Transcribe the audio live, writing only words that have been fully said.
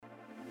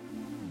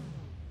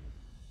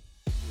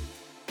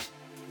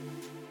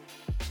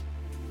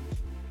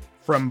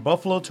From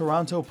Buffalo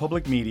Toronto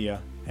Public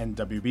Media and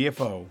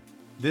WBFO,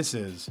 this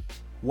is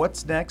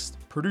What's Next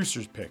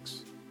Producers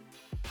Picks.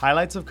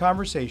 Highlights of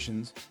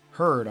conversations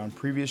heard on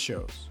previous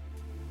shows.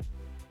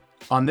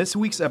 On this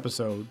week's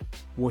episode,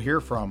 we'll hear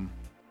from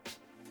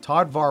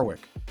Todd Vaarwerk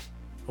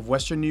of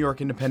Western New York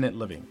Independent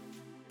Living.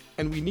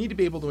 And we need to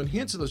be able to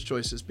enhance those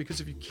choices,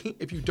 because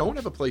if you don't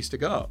have a place to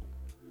go,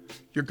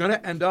 you're going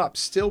to end up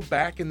still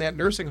back in that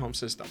nursing home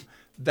system.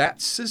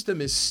 That system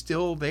is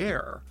still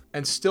there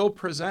and still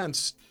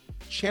presents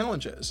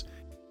challenges.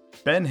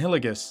 Ben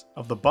Hilligas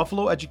of the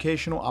Buffalo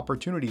Educational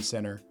Opportunity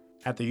Center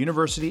at the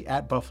University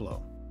at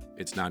Buffalo.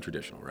 It's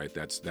non-traditional, right?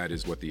 That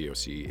is what the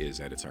EOC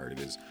is at its heart. It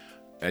is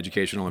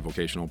educational and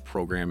vocational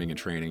programming and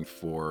training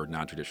for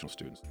non-traditional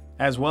students.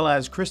 As well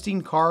as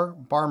Christine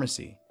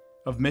Carr-Barmasse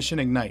of Mission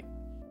Ignite.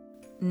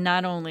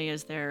 Not only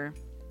is there,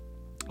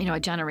 a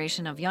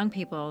generation of young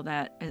people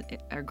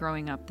that are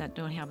growing up that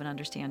don't have an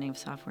understanding of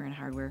software and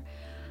hardware,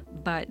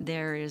 but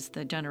there is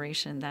the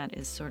generation that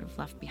is sort of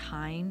left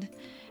behind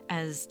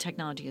as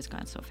technology has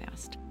gone so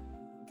fast.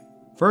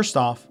 First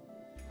off,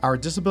 our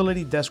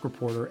disability desk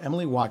reporter,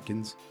 Emily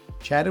Watkins,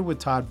 chatted with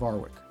Todd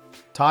Vaarwerk.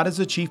 Todd is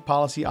the Chief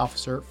Policy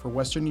Officer for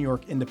Western New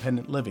York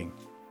Independent Living.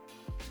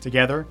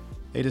 Together,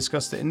 they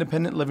discussed the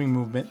independent living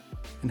movement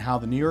and how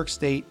the New York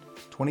State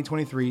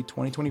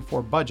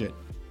 2023-2024 budget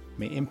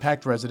may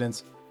impact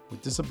residents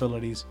with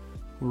disabilities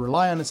who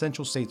rely on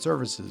essential state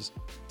services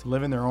to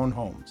live in their own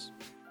homes.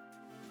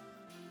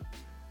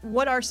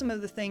 What are some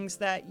of the things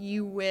that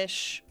you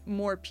wish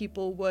more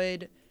people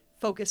would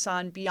focus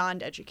on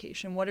beyond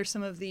education? What are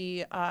some of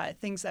the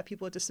things that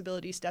people with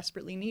disabilities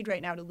desperately need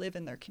right now to live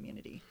in their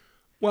community?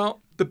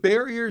 Well, the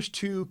barriers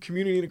to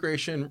community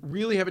integration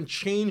really haven't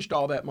changed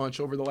all that much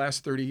over the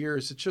last 30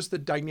 years. It's just the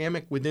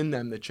dynamic within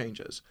them that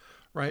changes,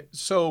 right?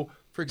 So,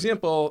 for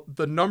example,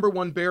 the number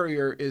one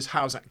barrier is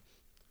housing,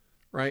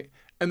 right?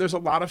 And there's a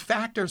lot of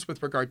factors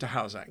with regard to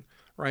housing,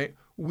 right?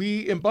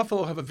 We in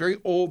Buffalo have a very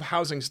old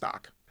housing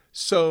stock.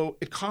 So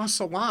it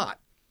costs a lot,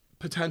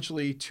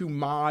 potentially, to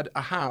mod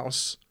a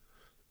house,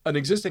 an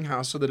existing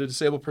house, so that a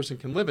disabled person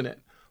can live in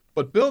it.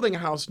 But building a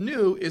house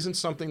new isn't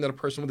something that a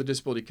person with a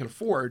disability can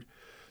afford.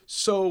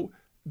 So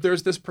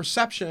there's this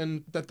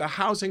perception that the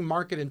housing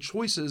market and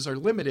choices are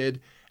limited,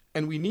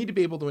 and we need to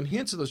be able to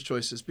enhance those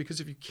choices, because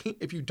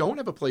if you don't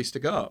have a place to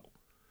go,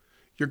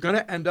 you're going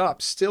to end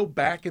up still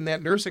back in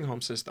that nursing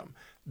home system.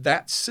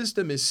 That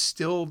system is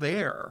still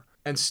there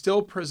and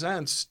still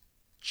presents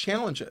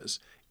challenges.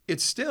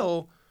 It's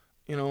still,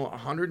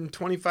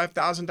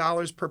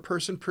 $125,000 per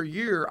person per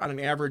year on an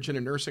average in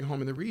a nursing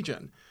home in the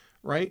region,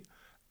 right?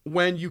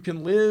 When you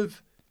can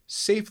live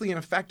safely and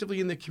effectively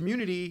in the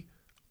community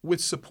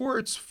with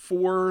supports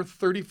for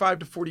 35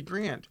 to 40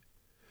 grand.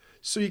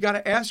 So you got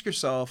to ask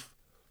yourself,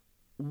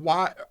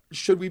 why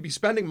should we be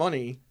spending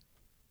money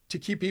to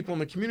keep people in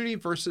the community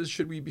versus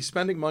should we be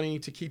spending money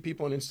to keep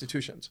people in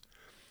institutions?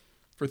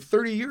 For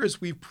 30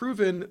 years, we've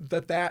proven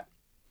that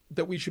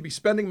we should be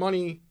spending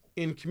money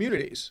in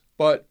communities,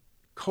 but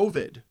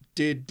COVID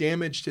did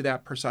damage to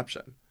that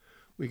perception.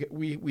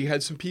 We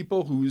had some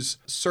people whose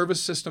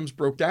service systems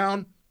broke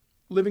down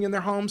living in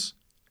their homes,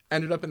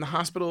 ended up in the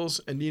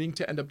hospitals and needing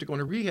to end up to go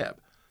into rehab.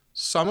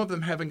 Some of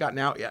them haven't gotten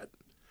out yet.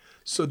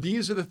 So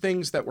these are the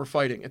things that we're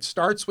fighting. It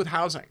starts with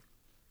housing.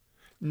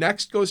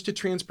 Next goes to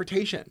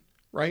transportation,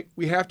 right?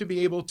 We have to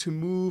be able to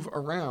move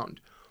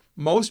around.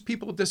 Most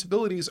people with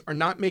disabilities are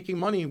not making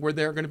money where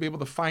they're going to be able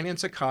to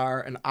finance a car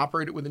and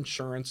operate it with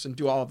insurance and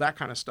do all of that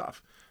kind of stuff.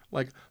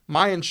 Like,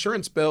 my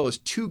insurance bill is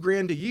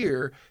 $2,000 a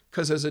year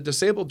because as a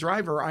disabled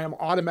driver, I am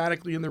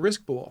automatically in the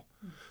risk pool.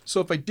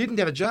 So if I didn't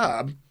get a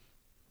job,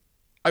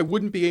 I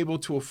wouldn't be able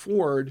to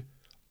afford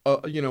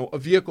a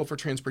vehicle for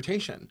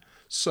transportation.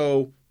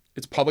 So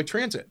it's public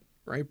transit,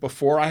 right?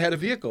 Before I had a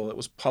vehicle, it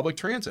was public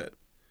transit,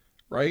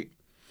 right?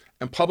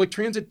 And public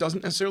transit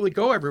doesn't necessarily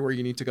go everywhere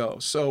you need to go.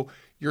 So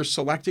you're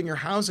selecting your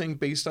housing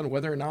based on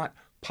whether or not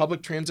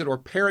public transit or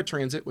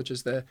paratransit, which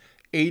is the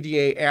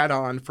ADA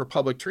add-on for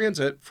public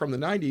transit from the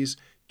 90s,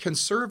 can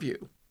serve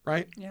you,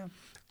 right? Yeah.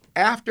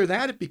 After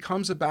that, it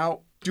becomes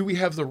about, do we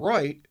have the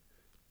right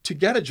to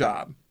get a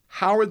job?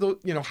 How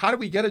do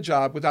we get a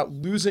job without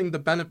losing the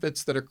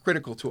benefits that are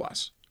critical to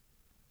us?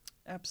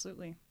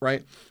 Absolutely.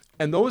 Right?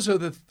 And those are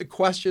the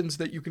questions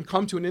that you can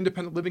come to an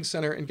independent living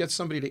center and get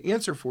somebody to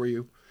answer for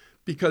you,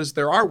 because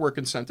there are work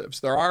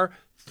incentives. There are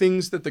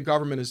things that the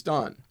government has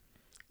done,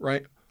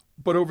 right?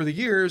 But over the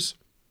years,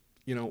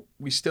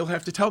 we still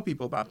have to tell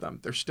people about them.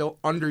 They're still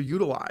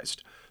underutilized.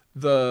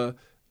 The,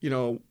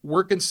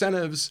 work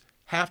incentives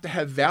have to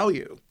have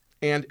value,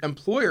 and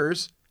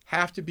employers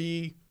have to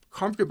be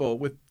comfortable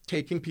with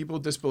taking people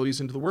with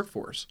disabilities into the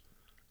workforce,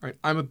 right?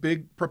 I'm a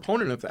big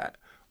proponent of that.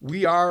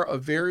 We are a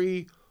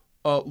very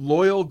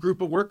loyal group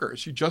of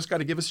workers. You just got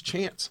to give us a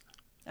chance.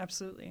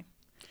 Absolutely.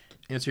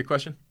 Answer your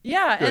question?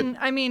 Yeah. Good. And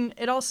I mean,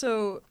 it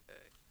also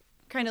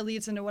kind of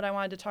leads into what I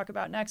wanted to talk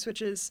about next,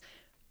 which is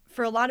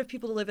for a lot of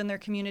people to live in their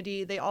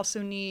community, they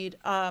also need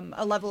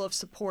a level of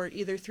support,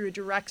 either through a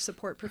direct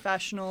support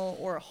professional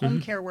or a home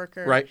care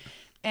worker. Right.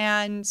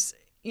 And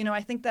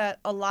I think that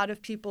a lot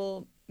of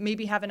people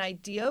maybe have an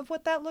idea of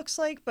what that looks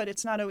like, but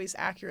it's not always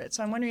accurate.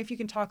 So I'm wondering if you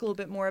can talk a little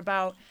bit more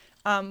about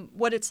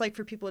what it's like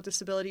for people with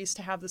disabilities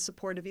to have the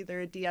support of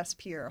either a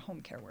DSP or a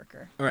home care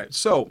worker. All right.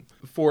 So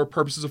for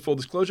purposes of full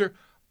disclosure,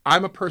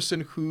 I'm a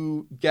person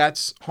who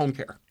gets home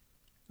care,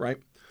 right?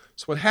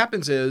 So what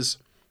happens is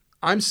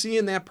I'm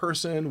seeing that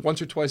person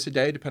once or twice a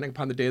day, depending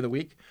upon the day of the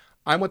week.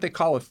 I'm what they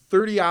call a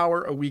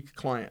 30-hour-a-week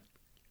client,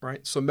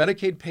 right? So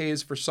Medicaid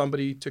pays for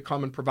somebody to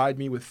come and provide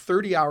me with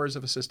 30 hours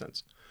of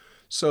assistance.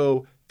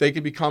 So they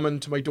could be coming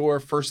to my door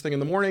first thing in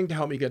the morning to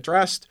help me get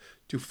dressed,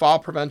 do fall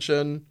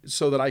prevention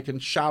so that I can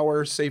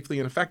shower safely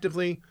and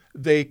effectively.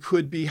 They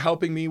could be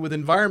helping me with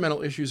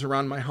environmental issues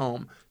around my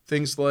home,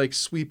 things like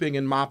sweeping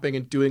and mopping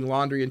and doing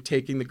laundry and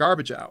taking the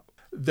garbage out.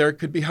 They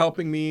could be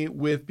helping me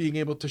with being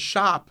able to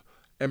shop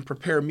and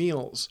prepare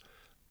meals.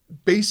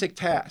 Basic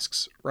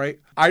tasks, right?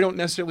 I don't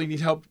necessarily need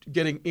help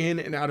getting in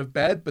and out of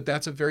bed, but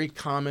that's a very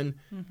common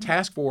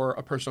task for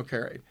a personal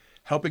care aide.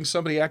 Helping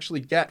somebody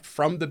actually get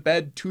from the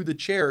bed to the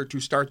chair to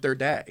start their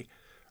day,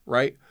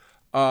 right?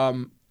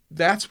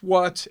 That's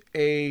what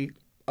a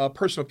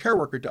personal care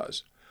worker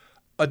does.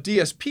 A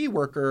DSP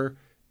worker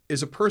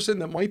is a person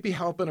that might be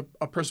helping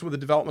a person with a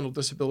developmental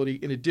disability,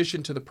 in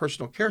addition to the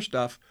personal care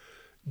stuff,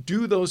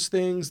 do those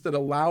things that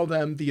allow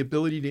them the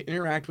ability to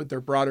interact with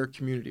their broader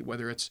community,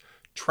 whether it's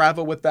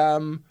travel with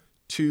them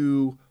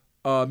to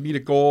meet a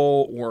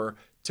goal, or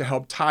to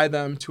help tie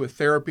them to a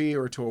therapy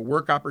or to a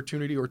work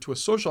opportunity or to a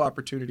social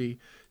opportunity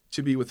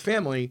to be with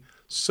family,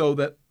 so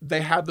that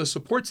they have the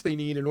supports they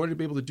need in order to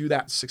be able to do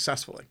that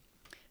successfully.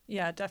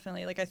 Yeah,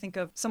 definitely. Like I think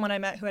of someone I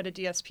met who had a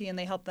DSP and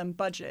they helped them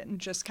budget and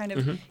just kind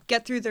of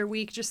get through their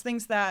week, just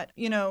things that,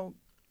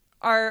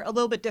 are a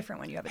little bit different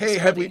when you have a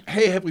disability.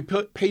 Have we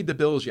paid the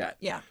bills yet?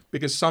 Yeah.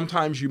 Because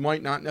sometimes you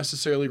might not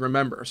necessarily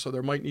remember. So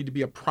there might need to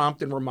be a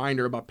prompt and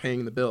reminder about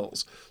paying the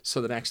bills.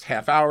 So the next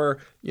half hour,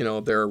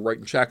 they're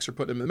writing checks or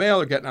putting them in the mail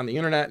or getting on the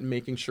internet and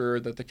making sure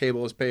that the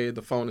cable is paid,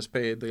 the phone is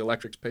paid, the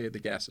electric's paid, the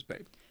gas is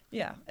paid.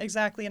 Yeah,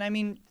 exactly. And I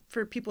mean,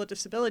 for people with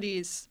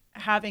disabilities,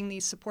 having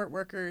these support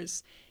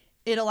workers,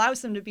 it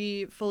allows them to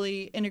be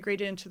fully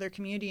integrated into their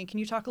community. And can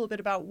you talk a little bit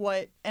about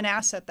what an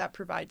asset that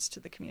provides to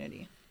the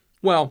community?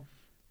 Well,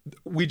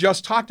 we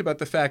just talked about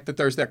the fact that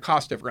there's that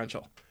cost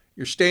differential.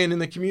 You're staying in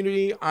the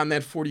community on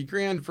that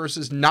 $40,000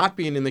 versus not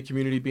being in the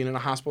community, being in a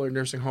hospital or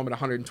nursing home at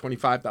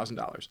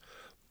 $125,000.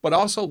 But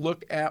also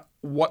look at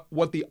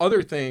what the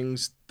other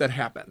things that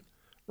happen,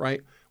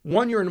 right?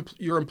 One,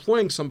 you're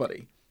employing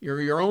somebody.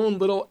 You're your own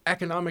little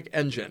economic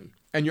engine.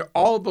 And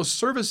all of those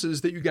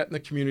services that you get in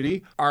the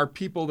community are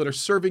people that are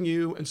serving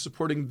you and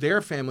supporting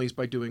their families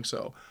by doing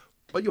so.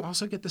 But you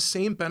also get the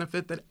same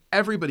benefit that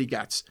everybody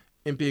gets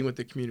in being with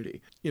the community.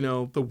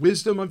 The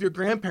wisdom of your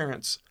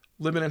grandparents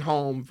living at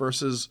home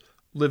versus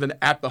living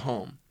at the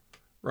home,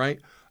 right?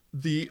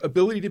 The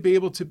ability to be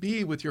able to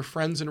be with your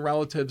friends and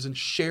relatives and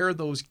share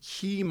those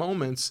key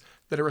moments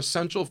that are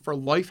essential for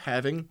life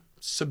having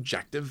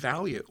subjective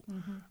value.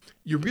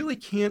 You really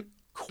can't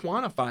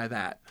quantify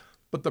that.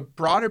 But the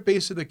broader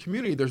base of the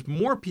community, there's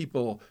more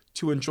people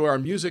to enjoy our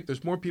music.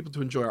 There's more people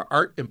to enjoy our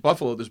art in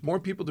Buffalo. There's more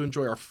people to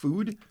enjoy our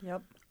food.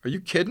 Yep. Are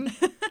you kidding?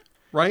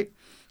 Right?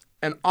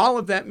 And all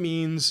of that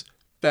means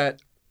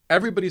that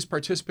everybody's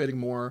participating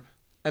more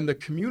and the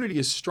community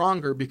is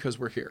stronger because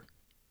we're here.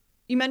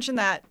 You mentioned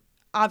that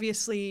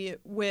obviously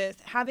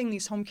with having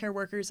these home care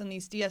workers and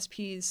these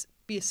DSPs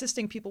be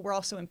assisting people, we're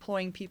also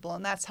employing people,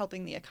 and that's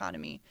helping the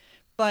economy.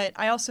 But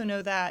I also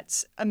know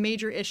that a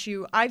major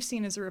issue I've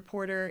seen as a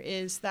reporter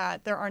is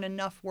that there aren't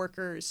enough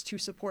workers to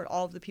support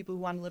all of the people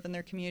who want to live in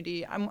their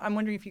community. I'm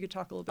wondering if you could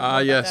talk a little bit more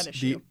about that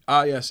issue.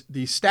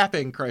 The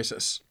staffing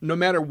crisis. No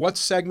matter what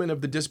segment of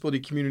the disability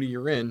community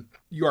you're in,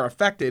 you are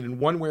affected in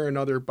one way or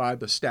another by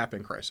the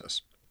staffing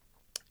crisis.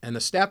 And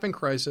the staffing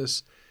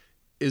crisis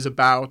is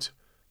about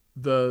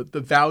the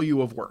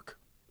value of work,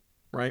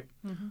 right?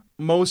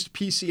 Most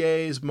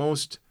PCAs,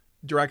 most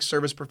direct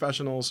service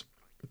professionals,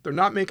 they're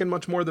not making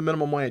much more than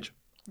minimum wage.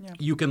 Yeah.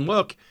 You can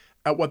look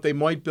at what they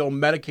might bill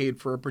Medicaid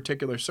for a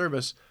particular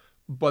service,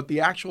 but the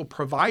actual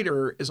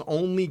provider is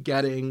only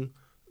getting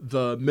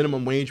the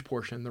minimum wage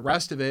portion. The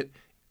rest of it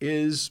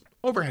is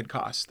overhead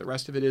costs. The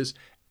rest of it is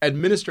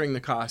administering the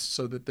costs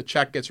so that the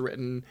check gets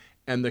written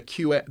and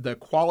the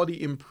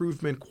quality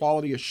improvement,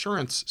 quality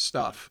assurance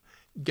stuff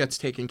gets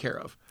taken care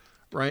of,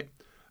 right?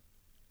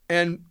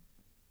 And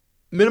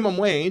minimum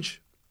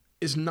wage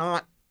is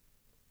not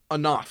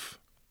enough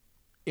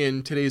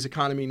in today's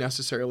economy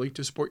necessarily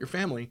to support your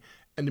family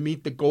and to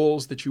meet the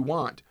goals that you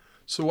want.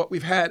 So what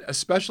we've had,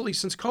 especially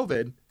since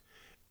COVID,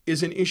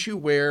 is an issue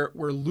where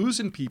we're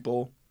losing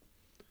people,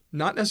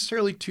 not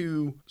necessarily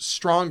to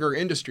stronger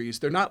industries.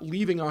 They're not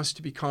leaving us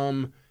to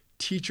become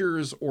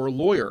teachers or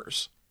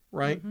lawyers,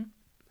 right?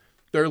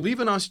 They're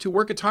leaving us to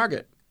work at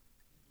Target.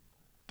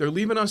 They're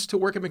leaving us to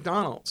work at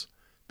McDonald's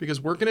because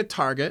working at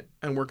Target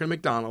and working at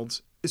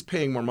McDonald's is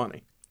paying more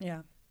money.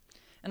 Yeah.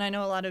 And I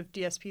know a lot of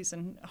DSPs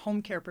and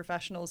home care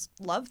professionals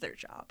love their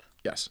job.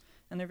 Yes.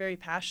 And they're very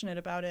passionate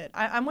about it.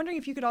 I'm wondering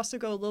if you could also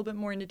go a little bit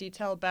more into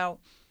detail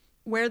about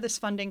where this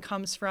funding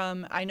comes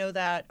from. I know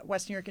that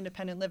West New York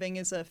Independent Living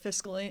is a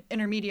fiscal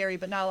intermediary,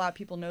 but not a lot of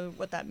people know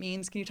what that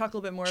means. Can you talk a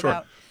little bit more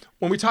about?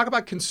 When we talk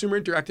about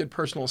consumer-directed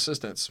personal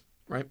assistance,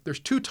 right, there's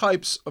two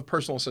types of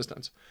personal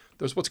assistance.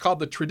 There's what's called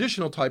the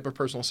traditional type of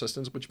personal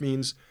assistance, which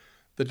means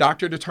the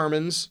doctor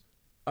determines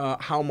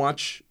how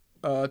much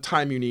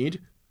time you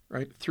need,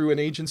 right, through an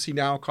agency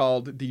now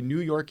called the New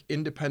York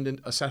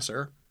Independent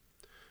Assessor,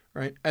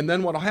 right? And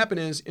then what will happen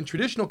is in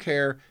traditional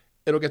care,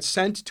 it'll get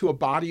sent to a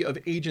body of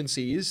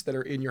agencies that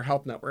are in your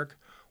health network.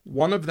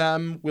 One of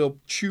them will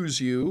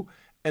choose you,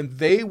 and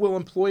they will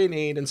employ an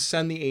aide and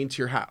send the aide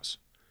to your house,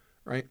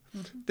 right?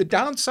 Mm-hmm. The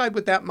downside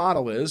with that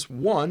model is,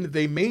 one,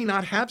 they may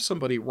not have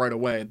somebody right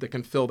away that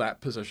can fill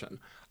that position,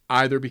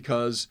 either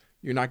because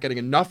you're not getting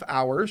enough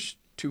hours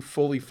to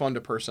fully fund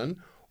a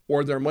person,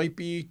 or there might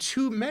be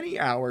too many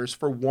hours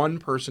for one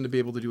person to be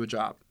able to do a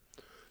job.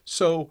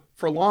 So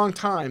for a long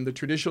time, the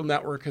traditional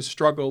network has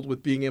struggled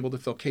with being able to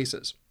fill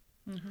cases.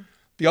 Mm-hmm.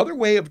 The other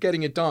way of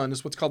getting it done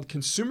is what's called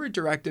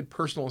consumer-directed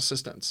personal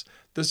assistance.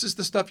 This is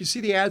the stuff, you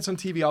see the ads on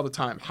TV all the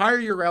time. Hire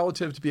your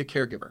relative to be a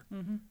caregiver,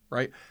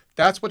 right?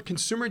 That's what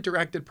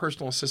consumer-directed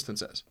personal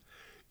assistance is.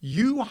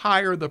 You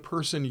hire the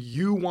person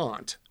you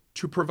want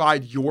to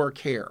provide your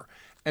care.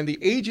 And the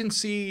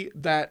agency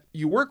that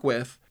you work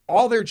with,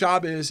 all their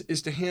job is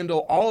to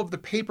handle all of the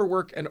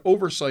paperwork and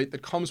oversight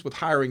that comes with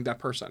hiring that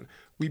person.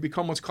 We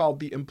become what's called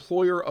the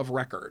employer of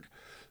record.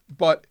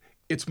 But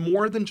it's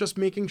more than just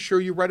making sure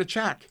you write a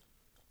check,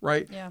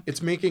 right? Yeah.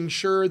 It's making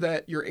sure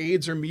that your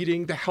aides are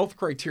meeting the health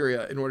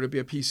criteria in order to be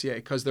a PCA,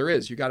 because there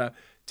is. You got to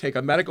take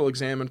a medical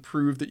exam and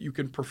prove that you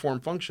can perform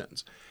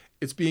functions.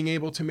 It's being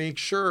able to make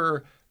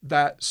sure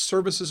that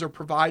services are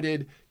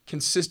provided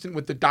consistent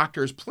with the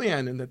doctor's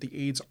plan and that the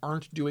aides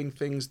aren't doing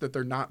things that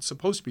they're not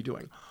supposed to be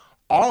doing.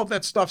 All of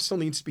that stuff still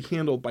needs to be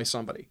handled by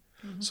somebody.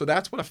 Mm-hmm. So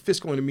that's what a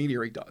fiscal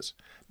intermediary does.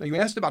 Now, you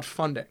asked about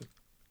funding.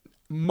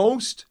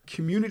 Most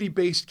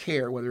community-based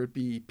care, whether it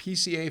be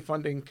PCA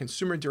funding,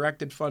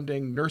 consumer-directed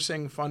funding,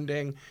 nursing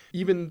funding,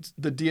 even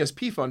the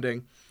DSP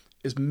funding,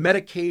 is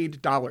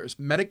Medicaid dollars,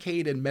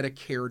 Medicaid and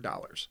Medicare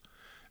dollars.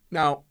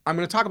 Now, I'm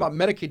going to talk about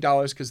Medicaid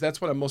dollars because that's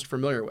what I'm most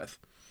familiar with.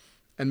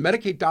 And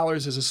Medicaid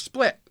dollars is a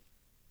split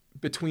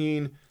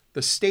between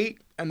the state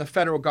and the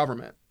federal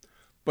government.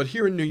 But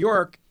here in New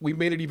York, we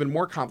made it even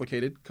more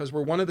complicated because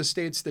we're one of the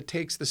states that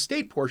takes the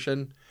state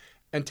portion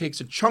and takes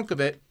a chunk of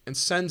it and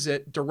sends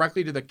it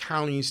directly to the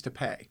counties to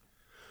pay.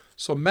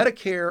 So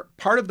Medicare,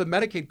 part of the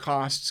Medicaid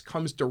costs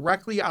comes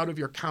directly out of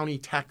your county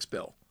tax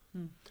bill.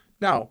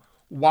 Now,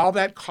 while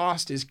that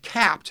cost is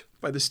capped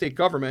by the state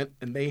government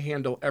and they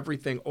handle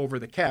everything over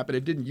the cap, and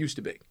it didn't used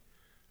to be,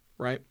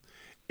 right?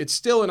 It's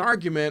still an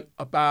argument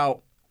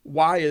about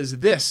why is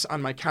this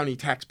on my county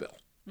tax bill?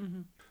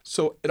 Mm-hmm.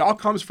 So it all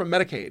comes from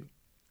Medicaid,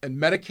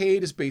 and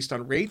Medicaid is based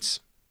on rates.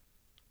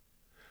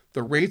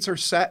 The rates are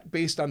set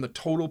based on the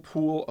total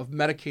pool of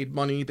Medicaid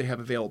money they have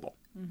available.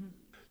 Mm-hmm.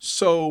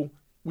 So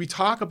we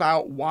talk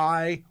about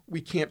why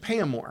we can't pay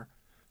them more.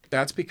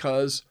 That's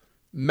because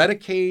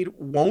Medicaid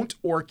won't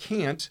or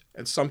can't,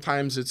 and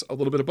sometimes it's a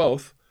little bit of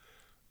both,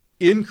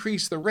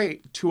 increase the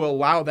rate to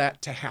allow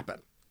that to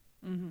happen.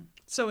 Mm-hmm.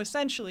 So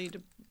essentially,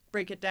 to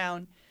break it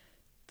down,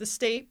 the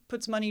state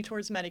puts money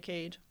towards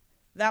Medicaid.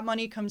 That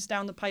money comes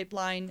down the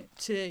pipeline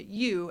to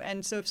you.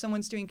 And so if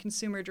someone's doing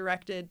consumer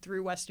directed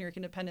through West New York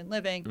Independent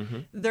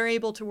Living, they're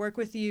able to work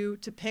with you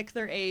to pick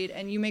their aid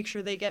and you make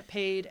sure they get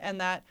paid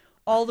and that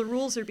all the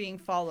rules are being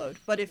followed.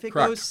 But if it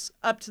goes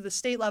up to the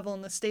state level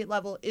and the state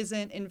level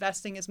isn't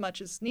investing as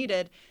much as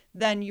needed,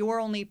 then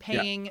you're only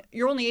paying,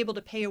 you're only able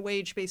to pay a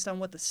wage based on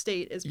what the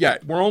state is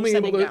we're only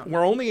able to down.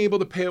 We're only able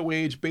to pay a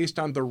wage based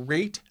on the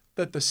rate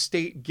that the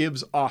state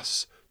gives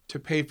us to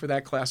pay for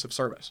that class of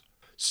service.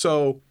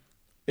 So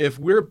if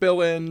we're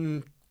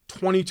billing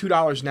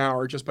 $22 an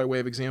hour, just by way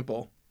of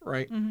example,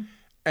 right,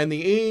 and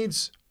the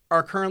aides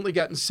are currently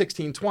getting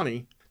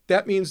 $16.20,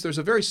 that means there's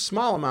a very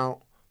small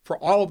amount for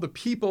all of the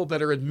people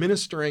that are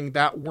administering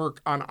that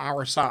work on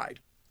our side.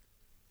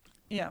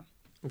 Yeah.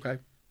 Okay.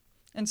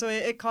 And so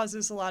it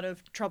causes a lot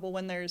of trouble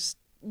when there's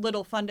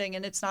little funding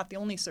and it's not the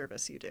only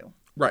service you do.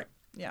 Right.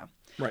 Yeah.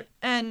 Right.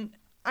 And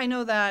I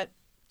know that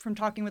from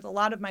talking with a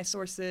lot of my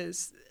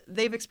sources,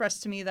 they've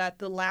expressed to me that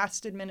the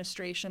last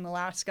administration, the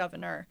last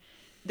governor,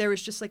 there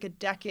was just like a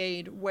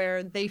decade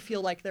where they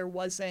feel like there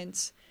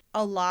wasn't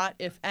a lot,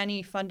 if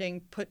any,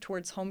 funding put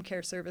towards home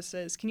care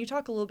services. Can you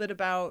talk a little bit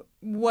about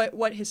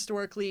what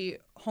historically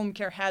home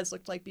care has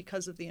looked like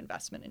because of the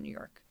investment in New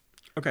York?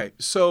 Okay,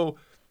 so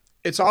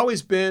it's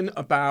always been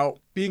about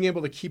being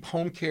able to keep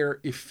home care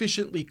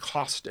efficiently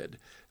costed.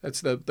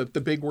 That's the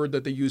big word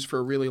that they use for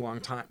a really long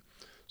time.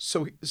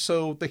 So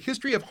the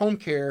history of home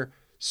care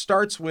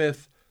starts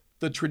with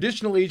the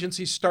traditional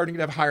agencies starting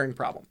to have a hiring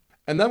problem.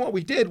 And then what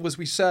we did was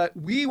we said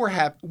we were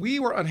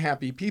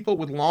unhappy. People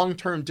with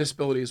long-term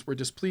disabilities were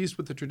displeased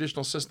with the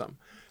traditional system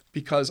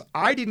because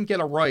I didn't get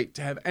a right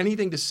to have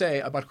anything to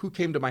say about who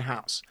came to my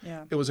house.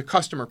 Yeah. It was a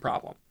customer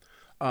problem.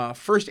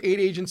 First aid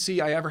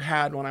agency I ever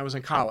had when I was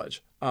in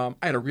college. I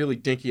had a really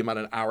dinky amount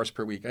of hours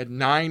per week. I had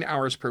 9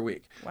 hours per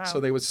week. Wow. So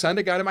they would send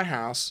a guy to my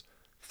house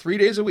 3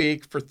 days a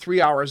week for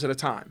 3 hours at a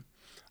time.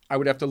 I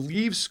would have to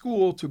leave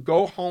school to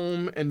go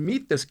home and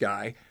meet this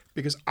guy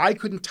because I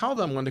couldn't tell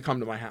them when to come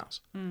to my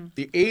house.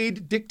 The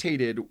aid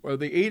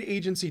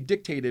agency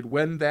dictated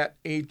when that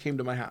aid came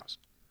to my house,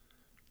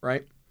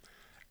 right?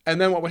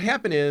 And then what would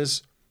happen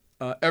is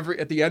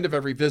at the end of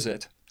every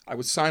visit, I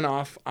would sign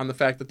off on the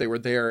fact that they were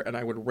there, and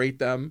I would rate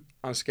them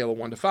on a scale of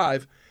 1 to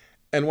 5.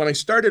 And when I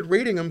started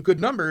rating them good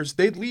numbers,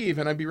 they'd leave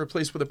and I'd be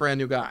replaced with a brand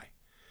new guy.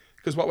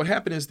 Because what would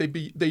happen is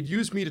they'd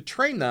use me to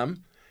train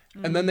them,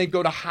 and then they'd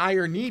go to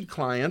higher need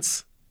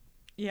clients.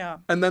 Yeah.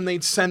 And then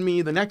they'd send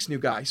me the next new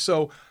guy.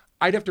 So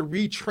I'd have to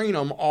retrain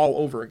them all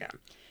over again.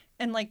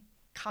 And like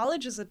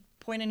college is a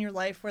point in your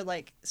life where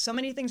like so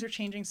many things are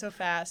changing so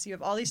fast. You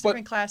have all these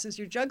different classes.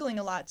 You're juggling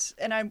a lot.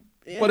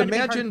 But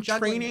imagine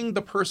training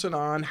the person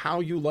on how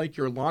you like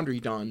your laundry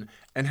done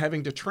and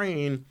having to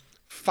train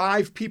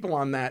 5 people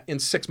on that in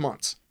 6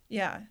 months.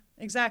 Yeah,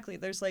 exactly.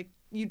 There's like,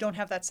 you don't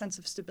have that sense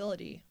of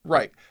stability.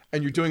 Right.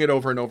 And you're doing it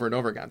over and over and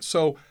over again.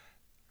 So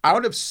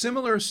out of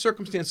similar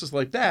circumstances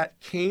like that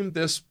came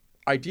this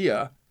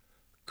idea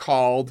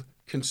called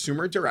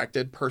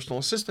consumer-directed personal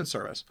assistance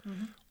service.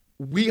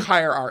 We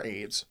hire our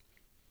aides.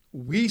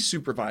 We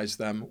supervise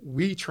them.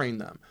 We train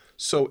them.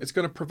 So it's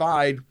going to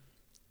provide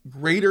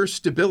greater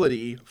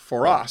stability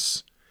for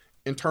us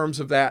in terms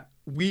of that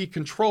we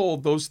control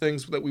those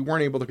things that we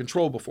weren't able to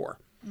control before.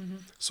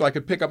 So I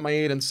could pick up my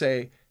aide and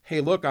say,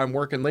 hey, look, I'm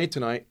working late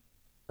tonight,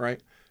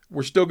 right?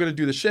 We're still going to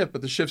do the shift,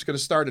 but the shift's going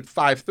to start at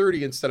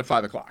 5:30 instead of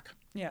 5 o'clock.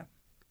 Yeah.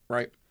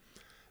 Right?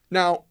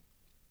 Now,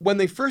 when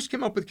they first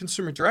came up with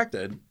consumer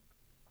directed,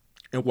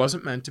 it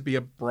wasn't meant to be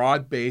a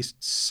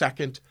broad-based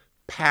second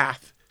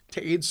path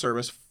to aid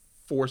service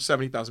for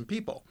 70,000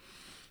 people.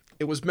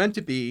 It was meant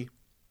to be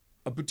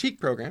a boutique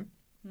program,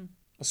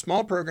 a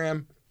small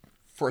program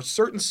for a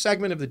certain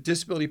segment of the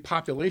disability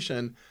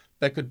population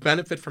that could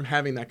benefit from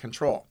having that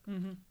control.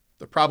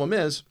 The problem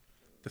is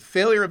the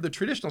failure of the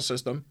traditional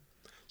system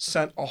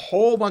sent a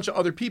whole bunch of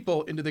other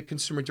people into the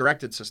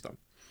consumer-directed system.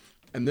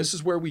 And this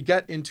is where we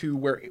get into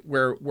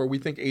where we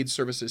think aid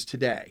service is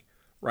today,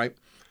 right?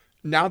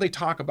 Now they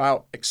talk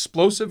about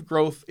explosive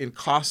growth in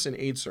costs in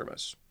aid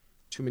service.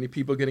 Too many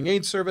people getting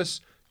aid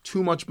service,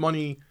 too much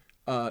money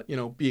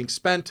being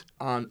spent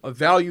on a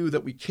value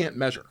that we can't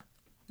measure.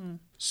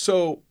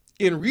 So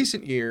in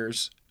recent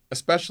years,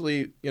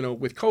 especially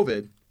with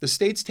COVID, the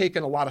state's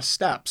taken a lot of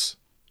steps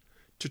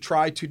to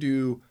try to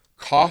do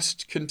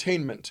cost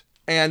containment.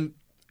 And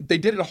they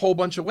did it a whole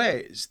bunch of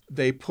ways.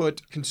 They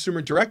put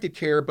consumer-directed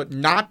care, but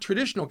not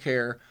traditional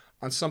care,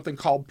 on something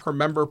called per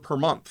member per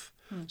month.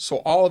 So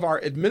all of our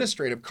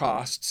administrative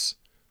costs,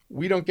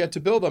 we don't get to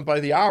bill them by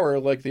the hour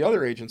like the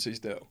other agencies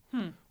do.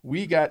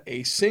 We get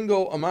a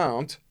single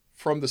amount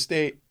from the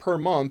state per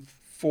month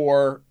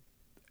for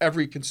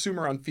every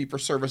consumer on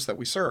fee-for-service that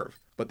we serve.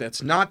 But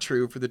that's not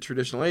true for the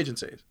traditional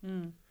agencies.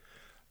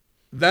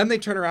 Then they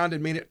turn around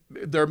and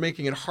they're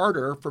making it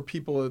harder for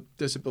people with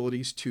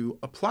disabilities to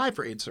apply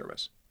for aid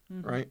service.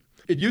 Right?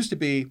 It used to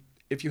be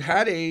if you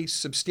had a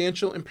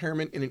substantial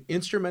impairment in an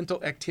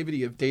instrumental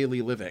activity of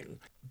daily living,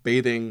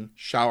 bathing,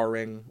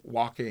 showering,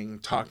 walking,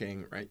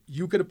 talking, right?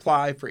 You could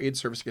apply for aid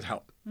service to get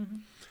help.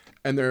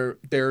 And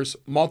there's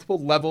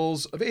multiple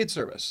levels of aid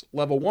service.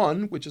 Level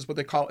 1, which is what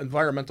they call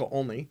environmental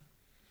only,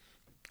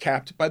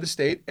 capped by the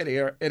state at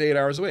 8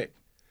 hours a week.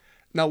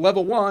 Now,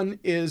 level 1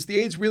 is the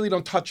aids really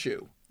don't touch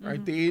you,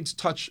 right? The aids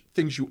touch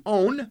things you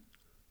own,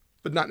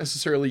 but not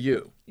necessarily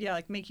you. Yeah,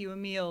 like make you a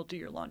meal, do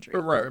your laundry.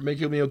 Right, make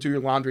you a meal, do your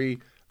laundry,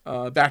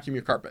 vacuum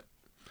your carpet.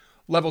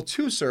 Level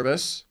 2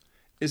 service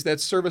is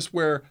that service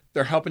where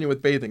they're helping you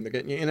with bathing. They're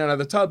getting you in and out of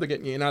the tub, they're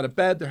getting you in and out of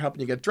bed, they're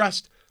helping you get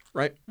dressed,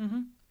 right?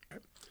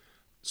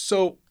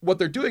 So what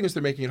they're doing is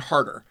they're making it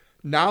harder.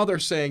 Now they're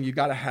saying you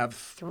got to have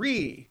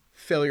 3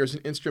 failures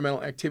in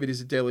instrumental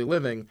activities of daily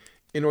living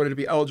in order to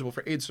be eligible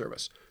for aid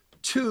service.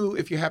 2,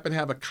 if you happen to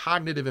have a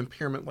cognitive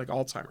impairment like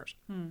Alzheimer's,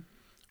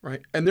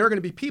 right? And there are going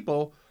to be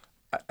people,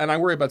 and I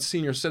worry about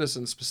senior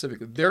citizens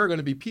specifically, there are going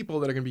to be people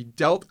that are going to be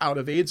dealt out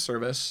of aid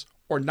service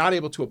or not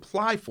able to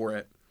apply for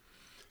it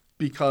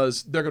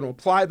because they're going to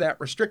apply that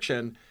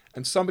restriction,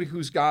 and somebody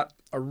who's got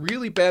a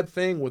really bad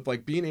thing with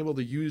like being able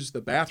to use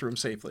the bathroom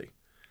safely,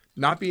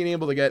 not being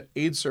able to get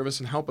aid service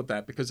and help with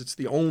that because it's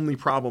the only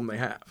problem they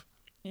have.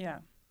 Yeah.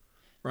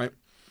 Right?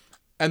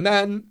 And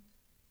then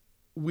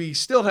we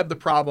still have the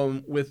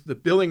problem with the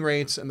billing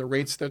rates and the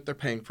rates that they're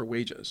paying for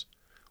wages,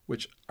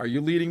 which are you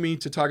leading me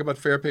to talk about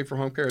fair pay for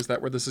home care? Is that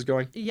where this is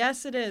going?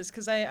 Yes, it is,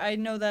 because I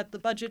know that the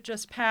budget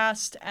just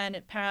passed, and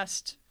it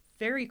passed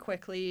very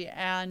quickly,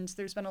 and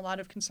there's been a lot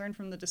of concern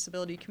from the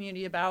disability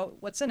community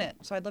about what's in it.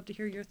 So I'd love to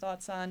hear your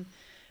thoughts on,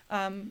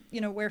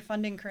 where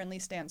funding currently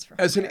stands for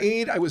home As an care.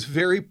 aide,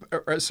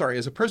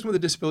 as a person with a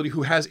disability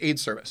who has aid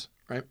service,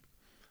 right?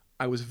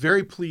 I was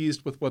very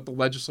pleased with what the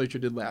legislature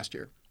did last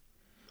year.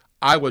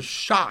 I was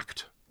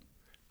shocked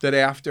that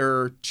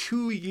after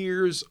 2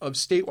 years of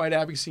statewide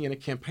advocacy and a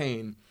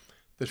campaign,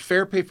 that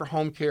Fair Pay for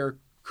Home Care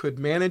could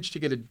manage to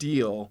get a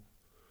deal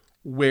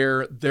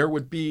where there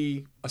would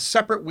be a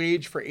separate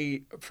wage for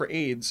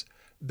aides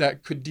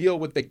that could deal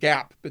with the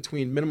gap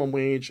between minimum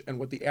wage and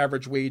what the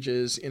average wage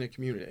is in a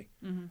community,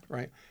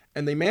 right?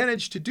 And they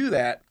managed to do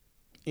that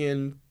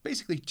in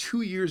basically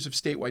 2 years of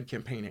statewide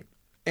campaigning.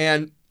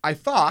 And I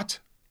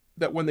thought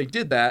that when they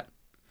did that,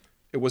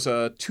 it was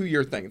a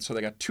 2-year thing. So they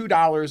got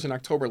 $2 in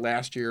October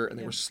last year, and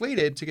they were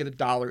slated to get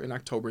 $1 in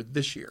October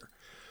this year.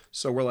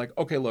 So we're like,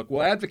 okay, look,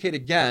 we'll advocate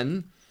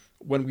again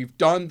when we've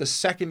done the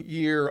second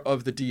year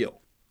of the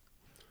deal.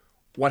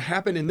 What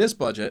happened in this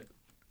budget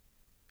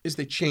is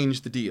they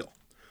changed the deal.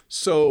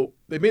 So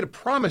they made a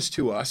promise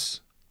to us,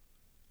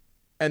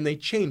 and they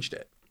changed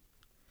it.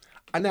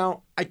 And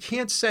now, I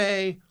can't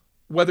say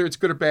whether it's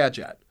good or bad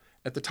yet.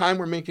 At the time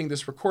we're making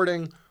this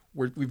recording,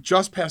 we've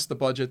just passed the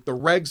budget. The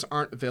regs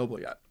aren't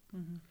available yet.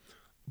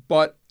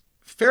 But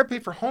Fair Pay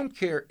for Home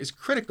Care is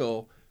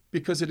critical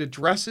because it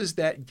addresses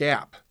that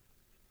gap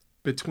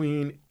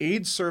between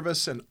aid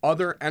service and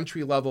other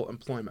entry-level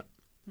employment.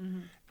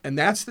 And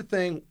that's the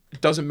thing.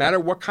 It doesn't matter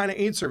what kind of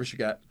aid service you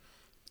get.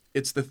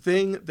 It's the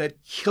thing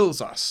that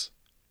kills us,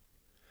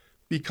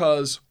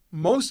 because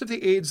most of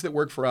the aides that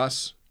work for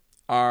us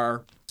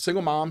are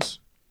single moms,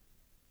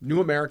 new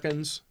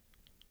Americans,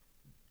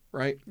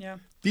 right? Yeah.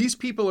 These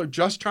people are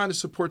just trying to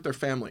support their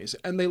families,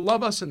 and they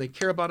love us and they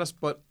care about us.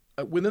 But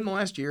within the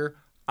last year,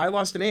 I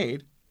lost an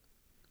aide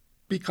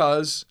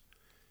because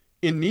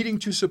in needing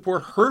to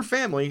support her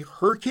family,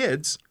 her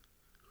kids,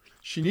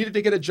 she needed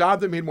to get a job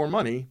that made more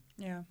money.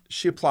 Yeah.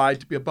 She applied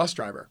to be a bus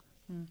driver,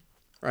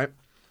 right?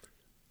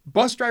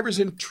 Bus drivers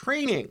in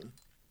training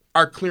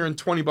are clearing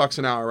 $20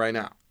 an hour right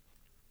now.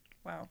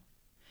 Wow.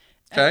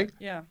 Okay?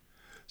 Yeah.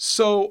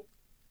 So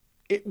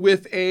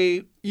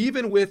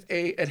even with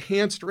a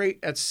enhanced rate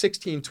at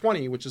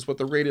 $16.20, which is what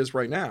the rate is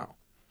right now,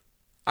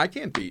 I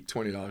can't beat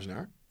 $20 an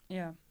hour.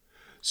 Yeah.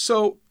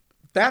 So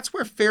that's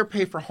where Fair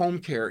Pay for Home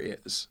Care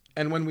is.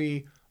 And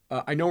when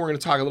I know we're going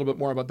to talk a little bit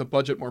more about the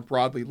budget more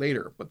broadly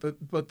later, but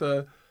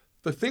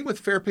the thing with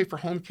Fair Pay for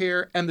Home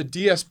Care and the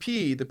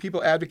DSP, the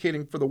people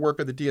advocating for the work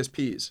of the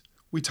DSPs,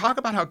 we talk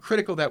about how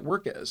critical that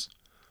work is,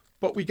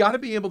 but we got to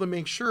be able to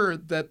make sure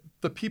that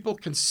the people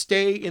can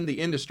stay in the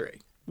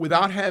industry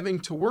without having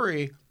to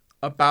worry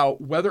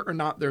about whether or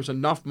not there's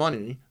enough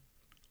money,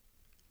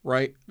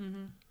 right?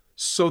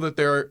 So that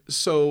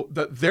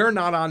they're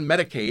not on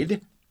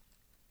Medicaid,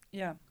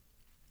 Yeah.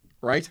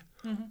 right?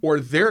 Or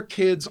their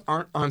kids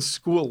aren't on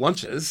school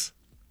lunches,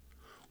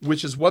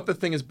 which is what the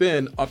thing has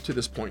been up to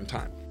this point in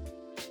time.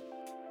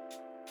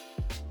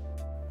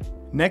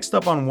 Next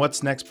up on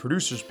What's Next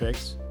Producers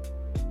Picks,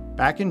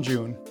 back in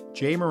June,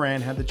 Jay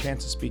Moran had the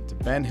chance to speak to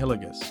Ben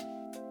Hilligas.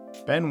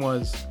 Ben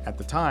was, at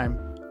the time,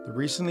 the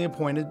recently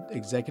appointed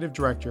executive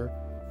director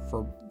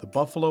for the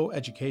Buffalo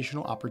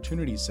Educational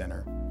Opportunities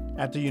Center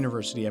at the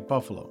University at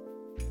Buffalo.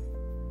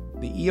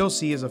 The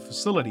EOC is a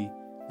facility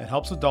that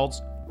helps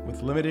adults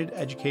with limited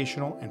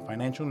educational and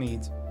financial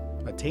needs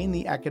attain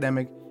the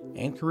academic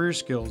and career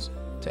skills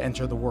to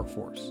enter the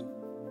workforce.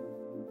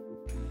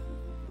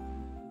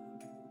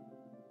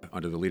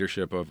 Under the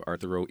leadership of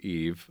Arthur O.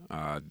 Eve,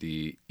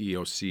 the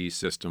EOC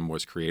system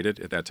was created.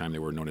 At that time, they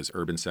were known as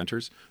urban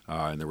centers,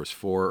 and there was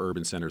 4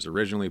 urban centers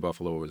originally.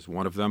 Buffalo was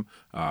one of them.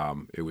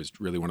 It was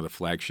really one of the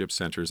flagship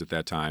centers at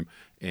that time.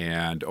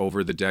 And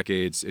over the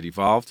decades, it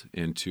evolved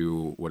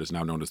into what is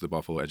now known as the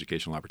Buffalo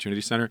Educational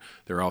Opportunity Center.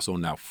 There are also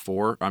now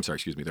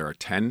there are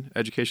 10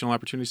 educational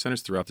opportunity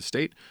centers throughout the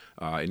state,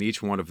 and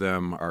each one of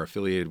them are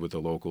affiliated with a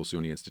local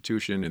SUNY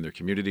institution in their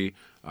community.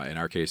 In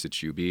our case,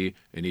 it's UB,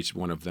 and each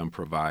one of them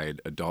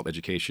provide adult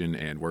education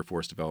and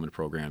workforce development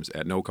programs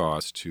at no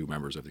cost to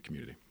members of the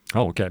community.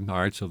 Oh, okay.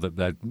 All right. So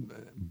that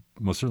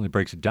most certainly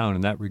breaks it down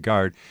in that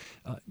regard.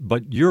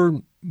 But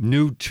you're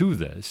new to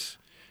this,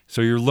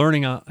 so you're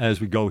learning as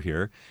we go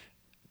here.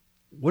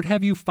 What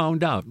have you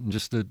found out in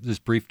just this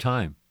brief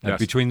time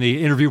between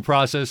the interview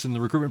process and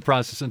the recruitment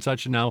process and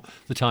such, and now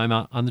the time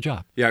on the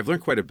job? Yeah, I've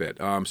learned quite a bit.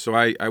 So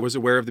I was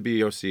aware of the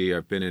BEOC.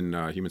 I've been in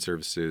human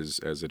services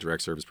as a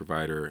direct service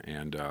provider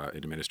and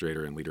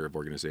administrator and leader of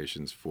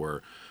organizations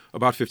for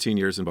about 15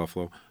 years in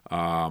Buffalo.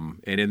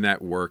 And in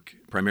that work,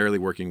 primarily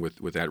working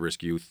with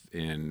at-risk youth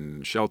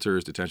in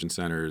shelters, detention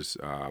centers,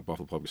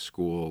 Buffalo Public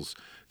Schools,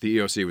 the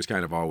EOC was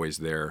kind of always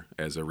there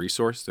as a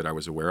resource that I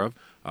was aware of.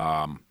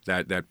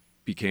 That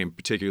became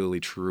particularly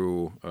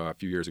true a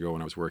few years ago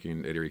when I was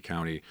working at Erie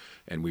County,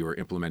 and we were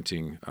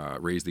implementing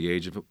raise the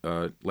age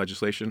of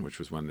legislation, which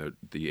was when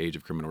the age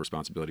of criminal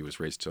responsibility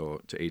was raised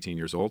to 18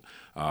 years old.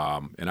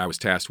 And I was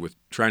tasked with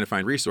trying to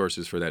find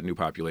resources for that new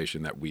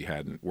population that we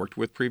hadn't worked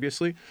with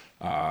previously,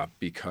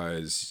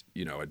 because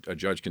a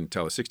judge can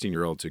tell a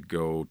 16-year-old to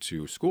go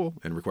to school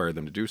and require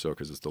them to do so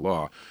because it's the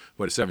law,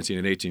 but a 17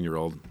 and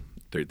 18-year-old,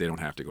 they don't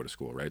have to go to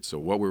school, right? So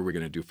what were we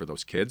going to do for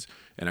those kids?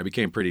 And I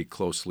became pretty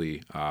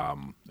closely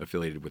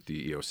affiliated with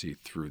the EOC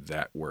through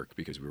that work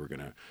because we were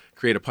going to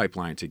create a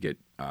pipeline to get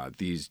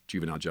these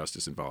juvenile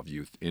justice involved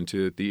youth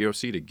into the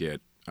EOC to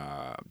get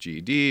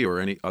GED or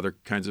any other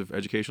kinds of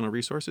educational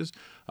resources.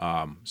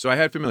 So I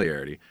had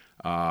familiarity.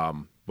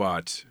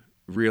 but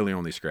really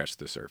only scratched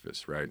the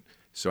surface, right?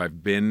 So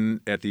I've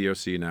been at the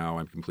EOC now.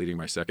 I'm completing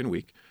my second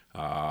week.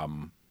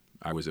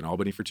 I was in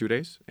Albany for 2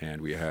 days,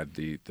 and we had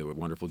the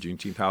wonderful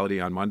Juneteenth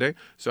holiday on Monday.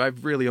 So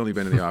I've really only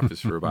been in the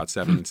office for about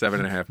seven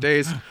and a half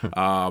days.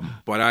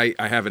 But I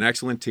have an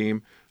excellent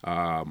team,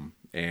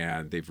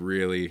 and they've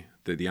really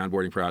the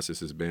onboarding process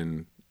has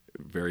been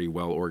very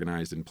well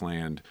organized and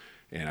planned.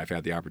 And I've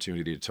had the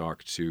opportunity to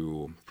talk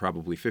to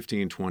probably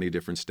 15, 20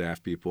 different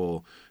staff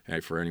people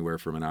for anywhere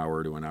from an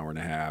hour to an hour and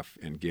a half,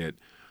 and get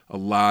a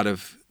lot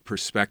of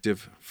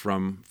perspective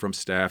from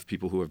staff,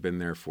 people who have been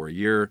there for a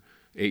year,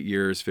 8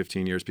 years,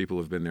 15 years, people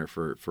who have been there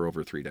for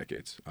over 3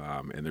 decades.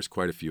 And there's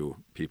quite a few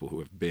people who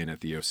have been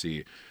at the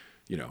EOC,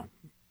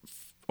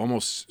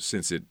 almost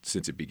since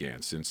it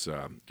began, since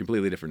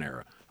completely different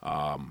era.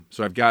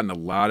 So I've gotten a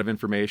lot of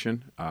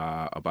information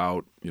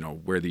about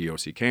where the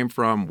EOC came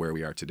from, where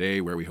we are today,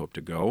 where we hope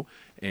to go,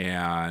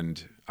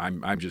 and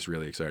I'm just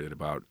really excited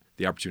about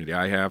the opportunity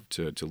I have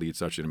to lead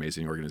such an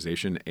amazing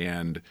organization,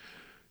 and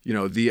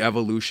the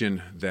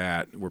evolution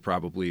that we're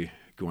probably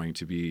going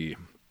to be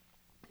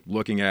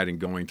looking at and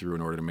going through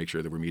in order to make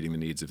sure that we're meeting the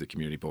needs of the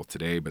community both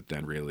today, but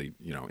then really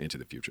into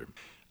the future.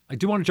 I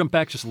do want to jump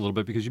back just a little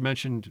bit because you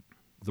mentioned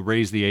the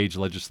raise the age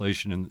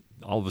legislation, and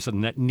all of a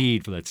sudden that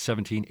need for that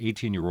 17,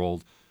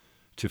 18-year-old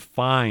to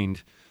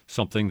find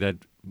something that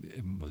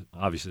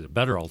obviously is a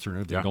better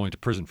alternative than going to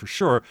prison for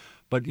sure.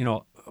 But,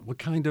 what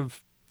kind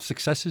of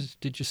successes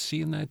did you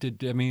see in that?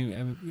 I mean,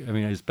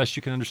 as best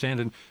you can understand,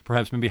 and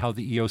perhaps maybe how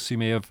the EOC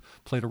may have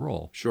played a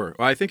role. Sure.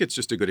 Well, I think it's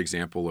just a good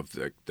example of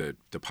the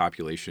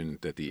population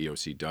that the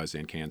EOC does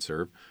and can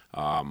serve.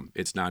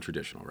 It's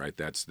non-traditional, right?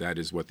 That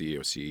is what the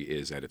EOC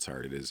is at its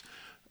heart. It is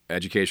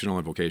educational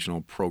and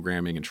vocational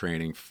programming and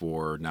training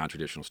for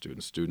non-traditional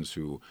students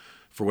who,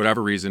 for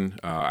whatever reason,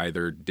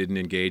 either didn't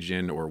engage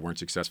in or weren't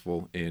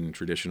successful in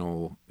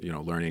traditional,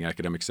 learning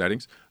academic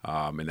settings.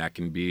 And that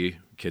can be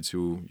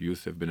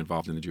youth have been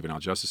involved in the juvenile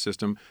justice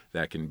system.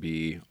 That can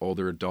be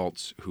older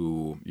adults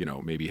who,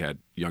 maybe had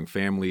young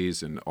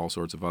families and all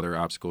sorts of other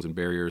obstacles and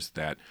barriers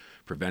that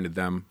prevented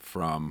them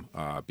from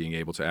being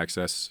able to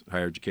access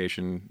higher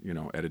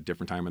education, at a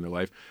different time in their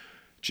life.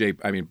 Jay,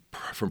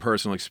 from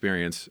personal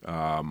experience,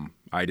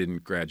 I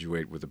didn't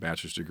graduate with a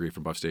bachelor's degree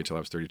from Buff State until I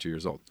was 32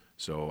 years old.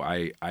 So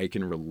I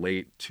can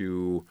relate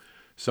to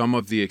some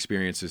of the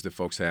experiences that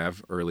folks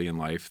have early in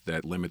life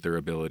that limit their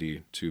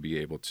ability to be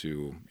able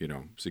to,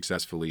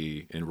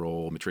 successfully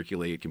enroll,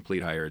 matriculate,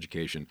 complete higher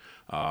education.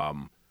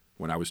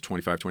 When I was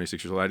 25,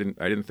 26 years old, I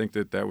didn't think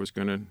that was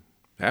going to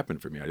happen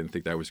for me. I didn't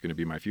think that was going to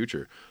be my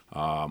future.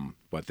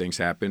 But things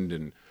happened,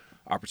 and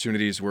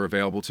opportunities were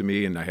available to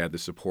me, and I had the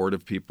support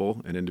of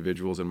people and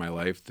individuals in my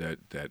life that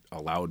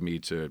allowed me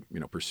to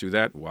pursue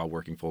that while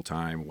working full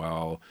time,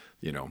 while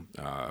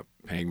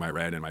paying my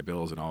rent and my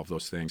bills and all of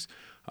those things.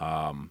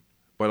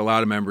 But a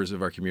lot of members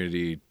of our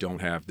community don't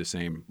have the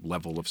same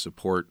level of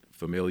support,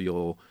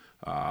 familial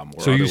or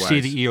so you otherwise. see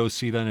the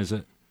EOC then as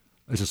a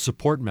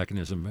support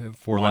mechanism,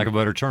 for lack of a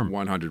better term.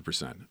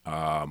 100%.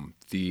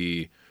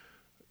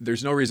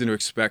 There's no reason to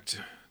expect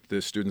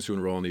the students who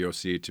enroll in the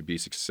EOC to be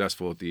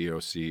successful at the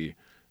EOC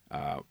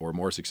or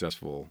more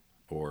successful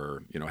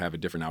or have a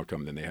different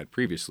outcome than they had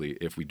previously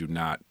if we do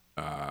not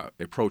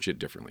approach it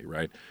differently,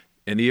 right?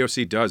 And the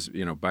EOC does,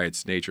 by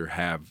its nature,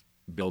 have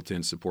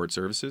built-in support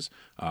services.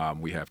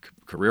 We have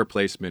career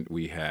placement.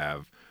 We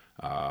have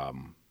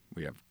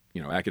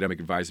academic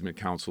advisement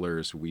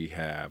counselors. We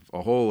have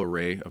a whole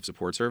array of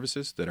support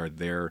services that are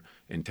there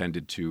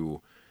intended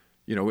to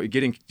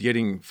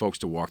getting folks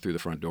to walk through the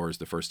front door is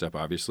the first step,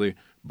 obviously,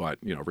 but,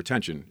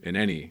 retention in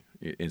any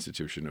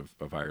institution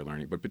of higher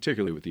learning, but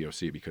particularly with the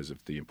EOC because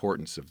of the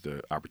importance of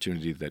the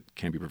opportunity that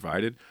can be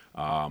provided,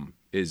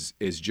 is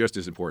just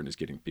as important as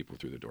getting people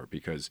through the door.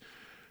 Because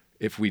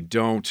if we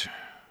don't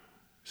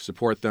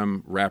support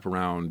them, wrap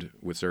around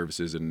with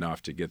services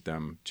enough to get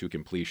them to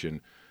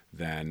completion,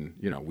 then,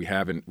 we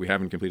haven't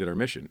completed our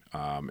mission,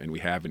 and we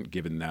haven't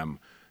given them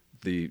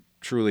the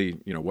truly,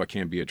 what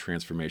can be a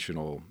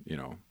transformational,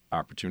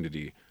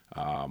 opportunity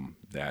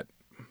that,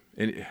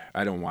 and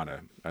I don't want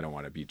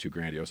to be too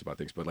grandiose about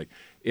things, but like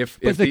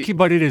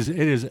but it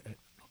is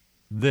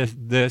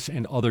this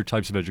and other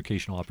types of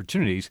educational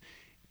opportunities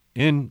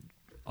in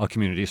a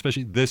community,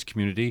 especially this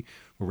community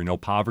where we know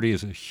poverty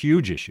is a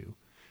huge issue.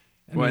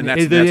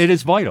 It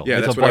is vital. Yeah,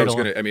 it's that's what I was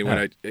going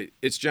to.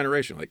 It's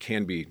generational. It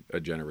can be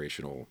a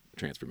generational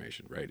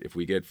transformation, right? If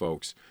we get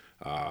folks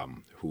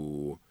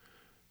who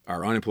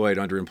are unemployed,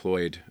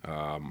 underemployed,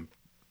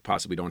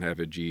 possibly don't have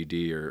a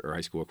GED or high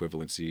school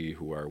equivalency,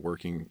 who are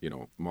working,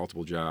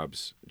 multiple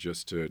jobs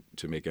just to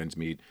make ends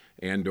meet,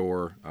 and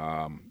or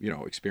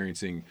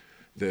experiencing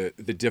the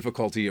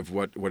difficulty of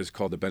what is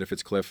called the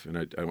benefits cliff. And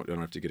I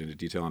don't have to get into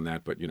detail on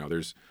that, but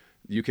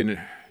you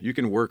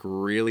can work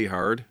really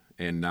hard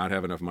and not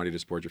have enough money to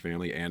support your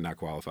family and not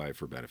qualify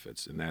for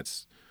benefits, and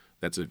that's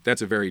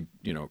a very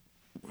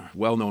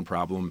well-known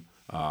problem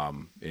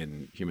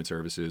in human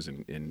services,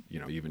 and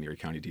even Erie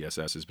County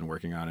DSS has been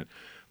working on it,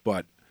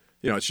 but.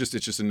 It's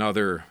just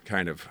another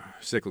kind of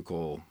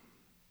cyclical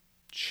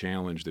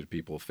challenge that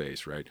people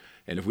face, right?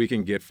 And if we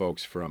can get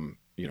folks from,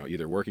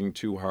 either working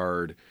too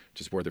hard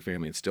to support their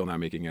family and still not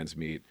making ends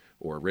meet,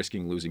 or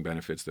risking losing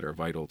benefits that are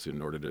vital in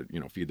order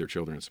to, feed their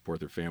children and support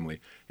their family,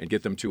 and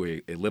get them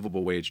to a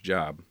livable wage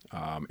job,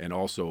 and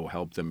also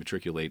help them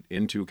matriculate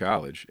into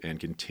college and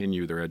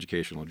continue their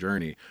educational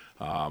journey,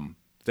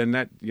 then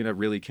that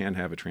really can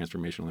have a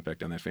transformational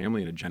impact on that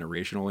family and a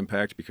generational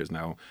impact, because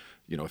now,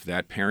 if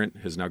that parent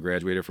has now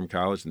graduated from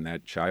college, then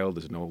that child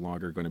is no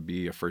longer going to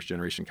be a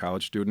first-generation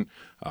college student.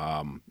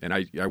 And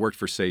I worked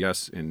for Say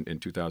Yes in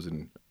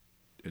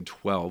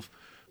 2012.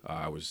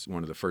 I was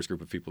one of the first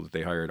group of people that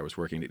they hired. I was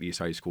working at East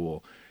High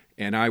School,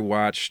 and I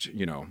watched,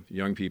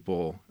 young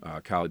people,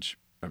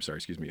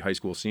 high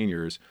school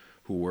seniors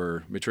who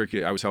were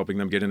matriculating. I was helping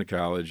them get into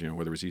college,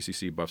 whether it was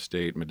ECC, Buff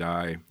State,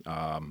 Medaille,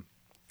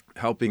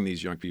 helping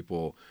these young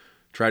people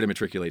try to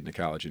matriculate into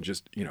college, and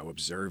just,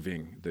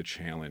 observing the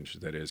challenge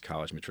that is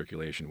college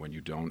matriculation when you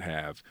don't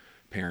have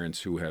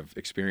parents who have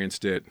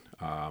experienced it,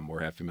 or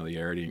have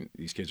familiarity.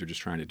 These kids are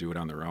just trying to do it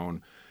on their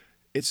own.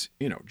 It's,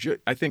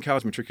 I think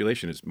college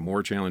matriculation is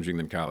more challenging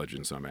than college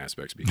in some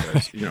aspects,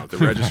 because, the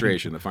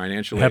registration, the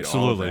financial aid,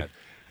 Absolutely. all of that.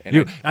 And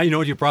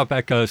you brought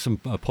back some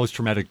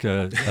post-traumatic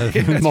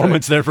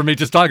moments there for me,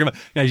 just talking about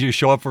you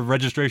show up for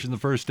registration the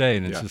first day,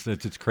 and it's just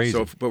it's crazy.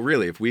 So, but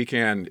really, if we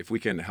can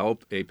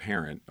help a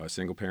parent, a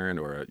single parent,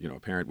 or a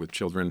parent with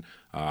children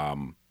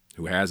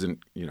who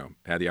hasn't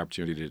had the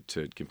opportunity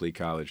to complete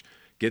college,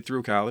 get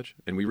through college,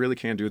 and we really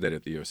can do that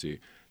at the EOC,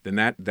 then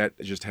that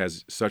just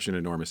has such an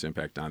enormous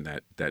impact on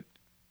that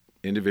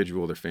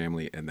individual, their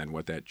family, and then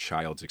what that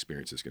child's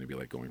experience is going to be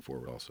like going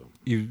forward also.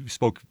 You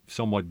spoke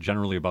somewhat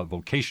generally about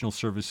vocational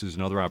services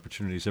and other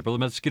opportunities there, but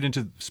let's get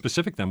into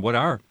specific then. What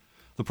are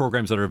the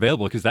programs that are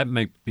available? Because that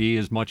may be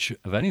as much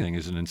of anything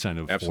as an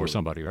incentive for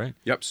somebody, right?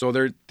 Yep. So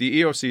the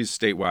EOCs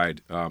statewide,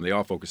 they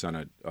all focus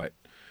on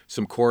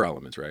some core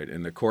elements, right?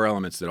 And the core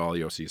elements that all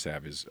EOCs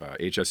have is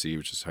HSE,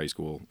 which is high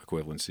school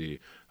equivalency.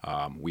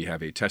 We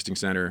have a testing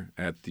center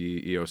at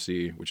the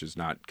EOC, which is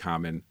not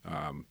common.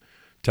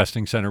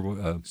 Testing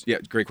center? Yeah,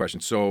 great question.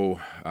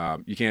 So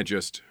you can't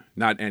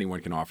not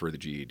anyone can offer the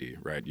GED,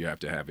 right? You have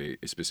to have a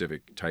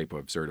specific type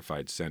of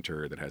certified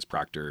center that has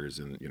proctors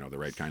and, the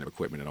right kind of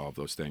equipment and all of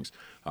those things.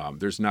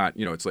 There's not,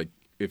 it's like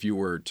if you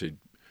were to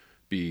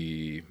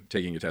be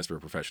taking a test for a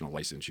professional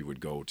license, you would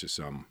go to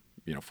some,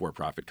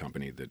 for-profit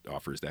company that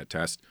offers that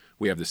test.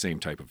 We have the same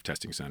type of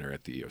testing center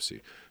at the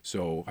EOC.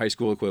 So high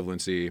school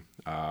equivalency,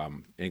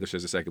 English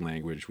as a second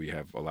language. We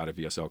have a lot of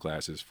ESL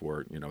classes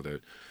for,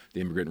 the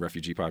immigrant and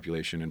refugee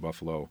population in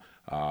Buffalo.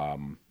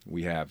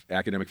 We have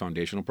academic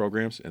foundational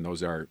programs, and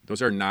those are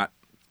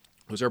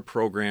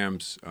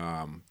programs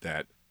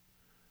that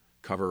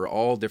cover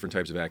all different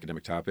types of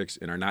academic topics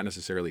and are not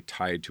necessarily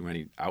tied to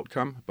any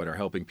outcome, but are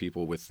helping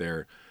people with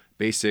their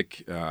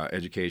basic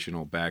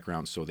educational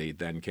background, so they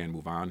then can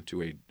move on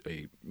to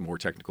a more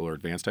technical or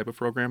advanced type of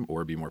program,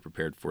 or be more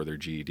prepared for their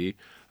GED.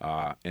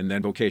 And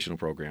then vocational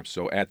programs.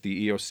 So at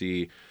the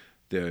EOC,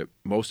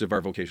 most of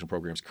our vocational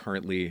programs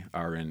currently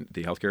are in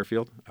the healthcare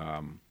field.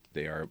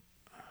 They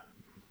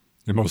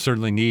most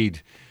certainly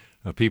need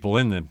people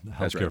in the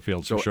healthcare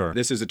field, for sure.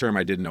 This is a term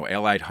I didn't know,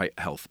 allied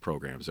health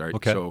programs, right?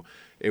 Okay. So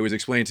it was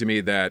explained to me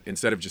that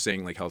instead of just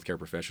saying like healthcare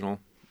professional,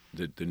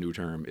 the new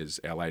term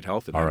is allied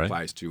health, and that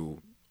applies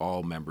to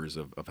all members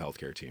of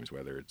healthcare teams,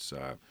 whether it's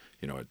a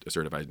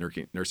certified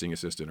nursing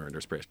assistant or a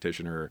nurse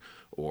practitioner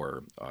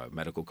or a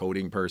medical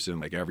coding person.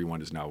 Like, everyone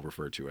is now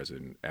referred to as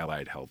an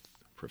allied health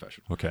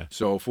professional. Okay.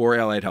 So for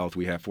allied health,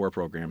 we have 4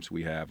 programs.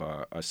 We have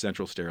a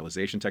central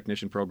sterilization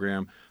technician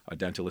program, a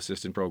dental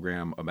assistant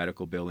program, a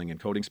medical billing and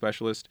coding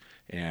specialist,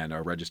 and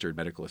a registered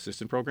medical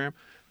assistant program.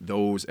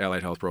 Those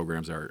allied health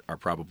programs are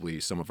probably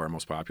some of our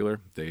most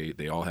popular.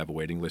 They all have a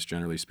waiting list,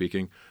 generally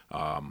speaking.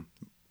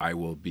 I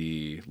will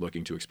be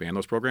looking to expand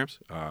those programs.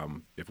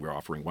 If we're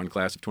offering one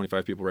class of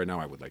 25 people right now,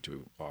 I would like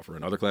to offer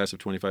another class of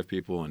 25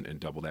 people and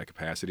double that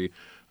capacity,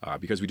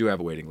 because we do have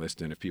a waiting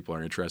list. And if people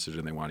are interested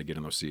and they want to get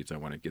in those seats, I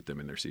want to get them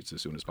in their seats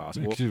as soon as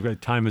possible.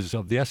 Time is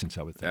of the essence,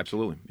 I would think.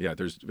 Absolutely. Yeah,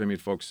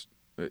 folks,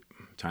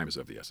 time is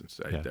of the essence.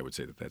 I would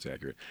say that's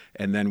accurate.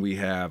 And then we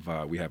have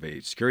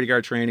a security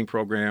guard training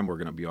program. We're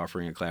going to be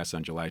offering a class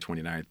on July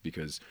 29th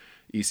because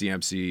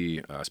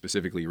ECMC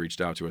specifically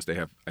reached out to us. They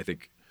have, I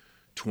think,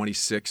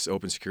 26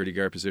 open security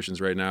guard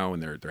positions right now,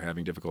 and they're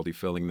having difficulty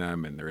filling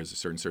them, and there is a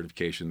certain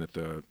certification that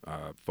the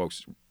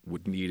folks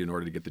would need in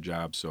order to get the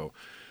job. So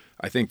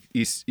I think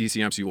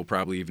ECMC will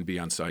probably even be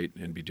on site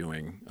and be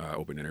doing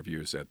open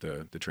interviews at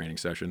the training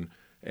session.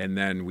 And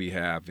then we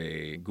have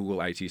a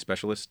Google IT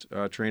specialist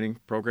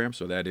training program.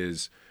 So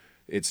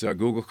it's a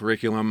Google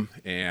curriculum,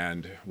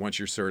 and once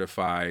you're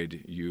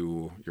certified,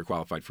 you're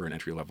qualified for an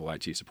entry-level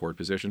IT support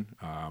position.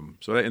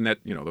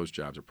 Those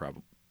jobs are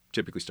probably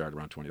typically start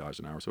around $20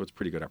 an hour, so it's a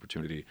pretty good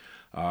opportunity.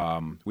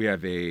 We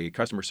have a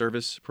customer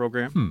service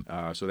program,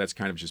 so that's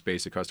kind of just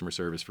basic customer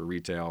service for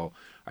retail.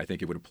 I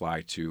think it would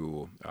apply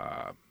to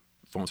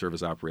phone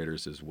service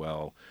operators as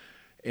well.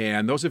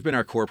 And those have been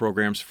our core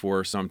programs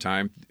for some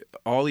time.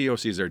 All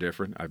EOCs are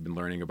different. I've been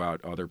learning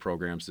about other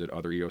programs that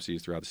other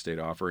EOCs throughout the state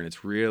offer, and it's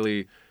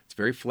very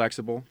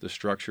flexible, the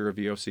structure of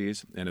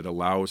EOCs, and it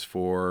allows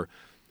for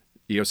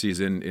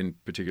EOCs in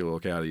particular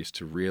localities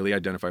to really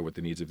identify what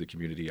the needs of the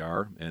community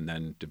are and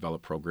then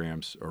develop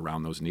programs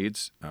around those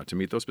needs to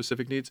meet those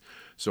specific needs.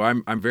 So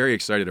I'm very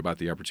excited about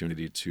the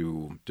opportunity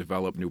to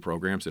develop new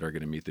programs that are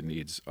going to meet the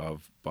needs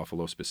of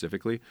Buffalo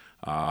specifically.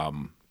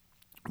 The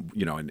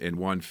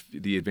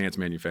advanced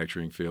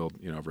manufacturing field,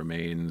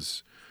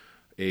 remains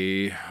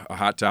a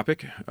hot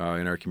topic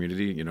in our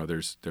community.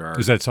 There are.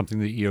 Is that something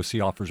the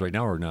EOC offers right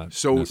now, or not?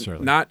 So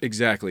necessarily? Not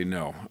exactly,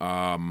 no.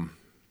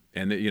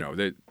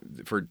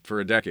 For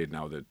a decade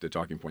now, the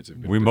talking points have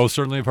been. We most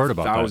certainly have heard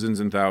about thousands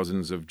and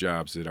thousands of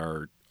jobs that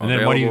are. And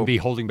then might even be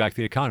holding back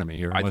the economy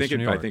here. I think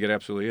it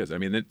absolutely is. I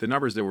mean, the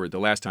numbers that were the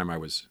last time I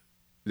was.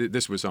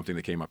 This was something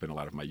that came up in a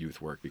lot of my youth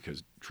work,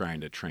 because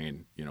trying to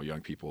train,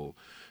 young people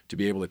to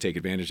be able to take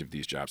advantage of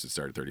these jobs that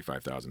started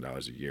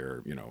 $35,000 a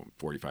year,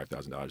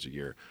 $45,000 a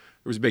year.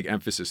 There was a big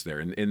emphasis there.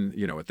 And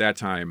at that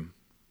time,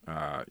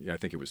 I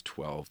think it was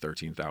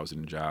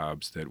 13,000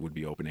 jobs that would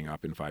be opening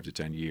up in 5 to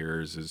 10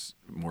 years as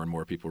more and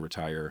more people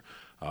retire.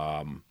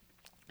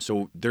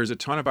 So there's a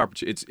ton of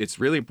opportunity. It's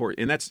really important.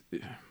 And that's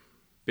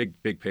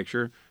big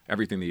picture.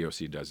 Everything the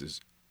EOC does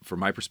is, from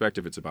my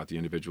perspective, it's about the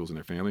individuals and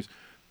their families.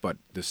 But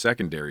the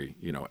secondary,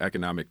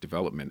 economic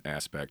development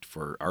aspect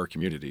for our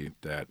community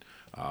that,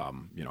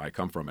 I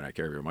come from and I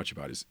care very much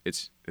about is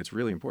it's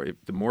really important.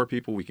 The more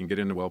people we can get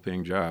into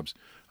well-paying jobs,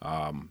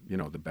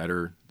 the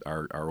better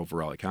our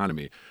overall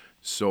economy.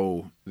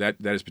 So that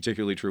is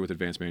particularly true with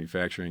advanced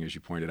manufacturing, as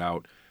you pointed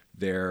out.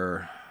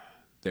 There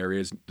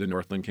is the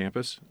Northland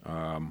campus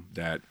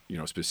that,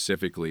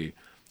 specifically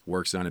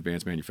works on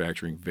advanced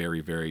manufacturing, very,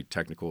 very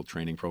technical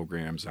training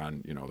programs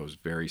on, those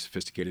very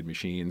sophisticated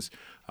machines,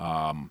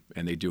 and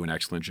they do an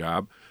excellent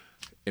job.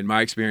 In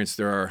my experience,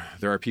 there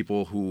are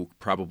people who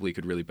probably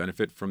could really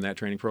benefit from that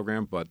training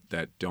program, but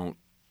that don't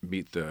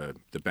meet the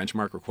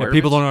benchmark requirements.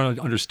 Yeah, people don't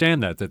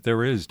understand that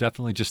there is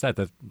definitely just that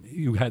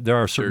there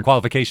are certain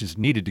qualifications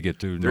needed to get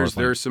to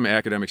Northland. There's some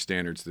academic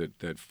standards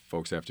that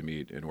folks have to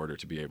meet in order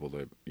to be able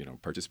to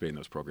participate in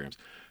those programs.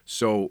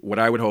 So what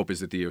I would hope is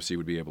that the EOC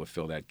would be able to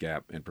fill that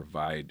gap and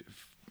provide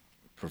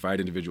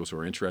individuals who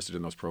are interested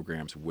in those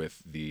programs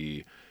with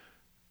the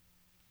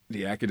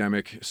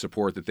academic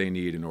support that they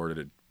need in order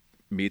to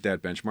meet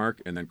that benchmark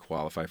and then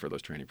qualify for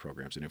those training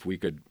programs. And if we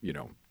could,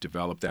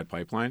 develop that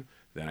pipeline,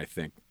 then I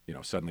think,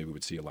 suddenly we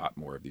would see a lot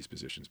more of these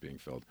positions being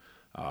filled.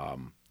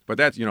 But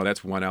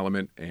that's one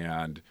element.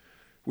 And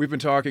we've been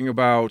talking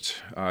about,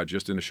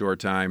 just in a short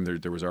time,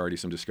 there was already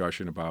some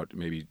discussion about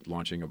maybe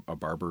launching a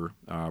barber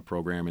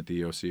program at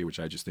the EOC, which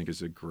I just think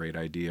is a great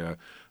idea.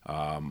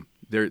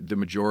 The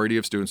majority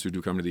of students who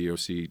do come to the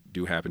EOC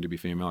do happen to be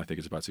female. I think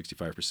it's about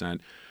 65%.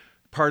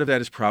 Part of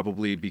that is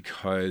probably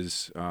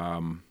because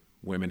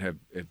women have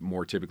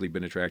more typically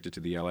been attracted to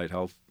the allied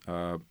health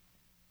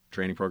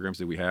training programs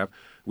that we have.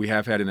 We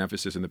have had an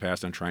emphasis in the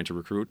past on trying to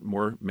recruit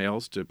more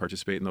males to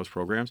participate in those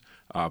programs,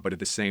 but at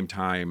the same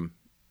time,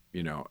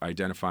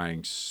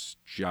 identifying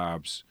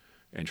jobs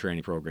and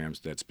training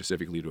programs that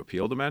specifically to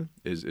appeal to men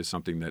is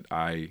something that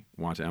I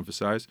want to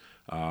emphasize,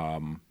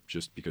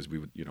 just because we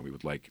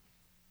would like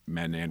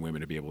men and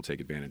women to be able to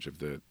take advantage of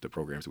the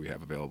programs that we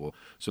have available.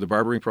 So the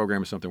barbering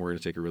program is something we're going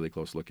to take a really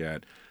close look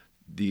at.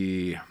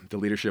 The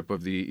leadership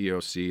of the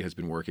EOC has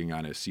been working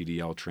on a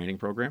CDL training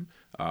program,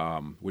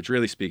 which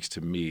really speaks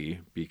to me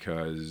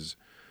because,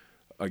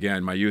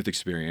 again, my youth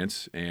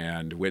experience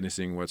and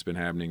witnessing what's been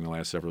happening the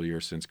last several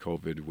years since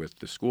COVID with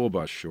the school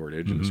bus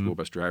shortage and the school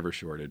bus driver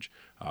shortage.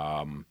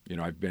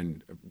 I've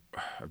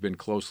been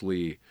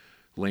closely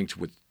linked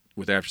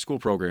with after-school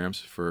programs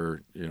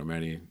for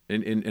many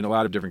in a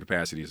lot of different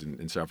capacities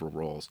in several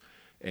roles,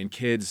 and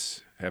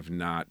kids have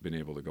not been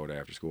able to go to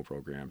after-school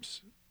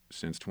programs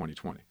since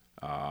 2020.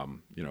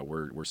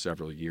 We're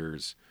several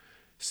years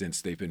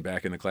since they've been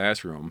back in the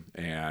classroom,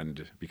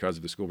 and because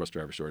of the school bus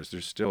driver shortage,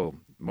 there's still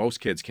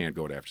most kids can't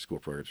go to after-school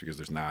programs because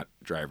there's not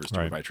drivers to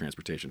provide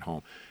transportation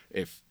home.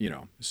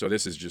 So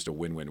this is just a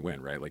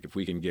win-win-win, right? Like if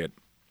we can get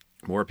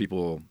more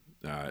people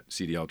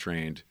CDL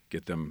trained,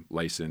 get them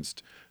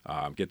licensed,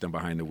 get them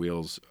behind the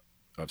wheels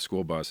of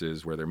school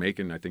buses where they're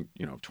making, I think,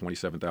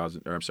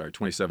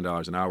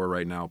 $27 an hour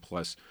right now,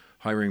 plus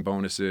hiring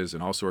bonuses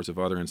and all sorts of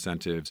other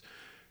incentives.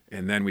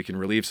 And then we can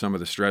relieve some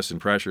of the stress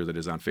and pressure that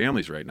is on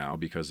families right now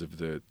because of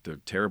the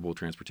terrible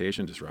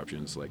transportation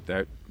disruptions. Like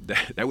that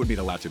would mean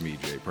a lot to me,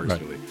 Jay,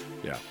 personally. Right.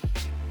 Yeah.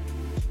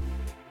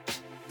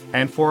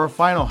 And for our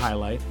final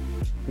highlight,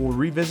 we'll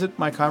revisit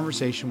my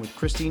conversation with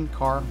Christine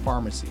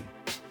Carr-Barmasse,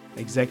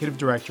 Executive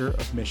Director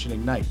of Mission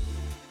Ignite,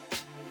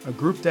 a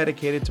group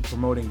dedicated to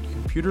promoting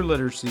computer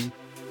literacy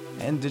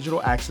and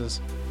digital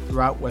access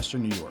throughout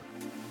Western New York.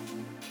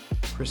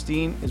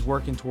 Christine is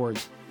working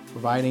towards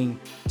providing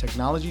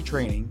technology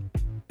training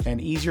and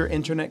easier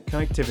internet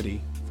connectivity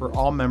for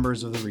all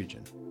members of the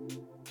region.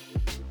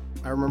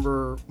 I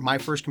remember my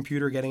first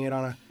computer, getting it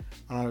on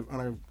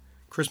a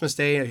Christmas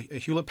day, a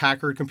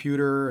Hewlett-Packard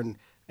computer, and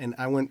and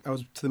I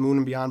was to the moon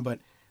and beyond. But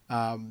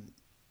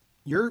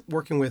you're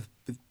working with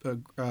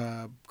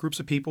groups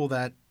of people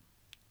that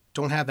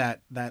don't have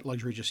that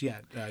luxury just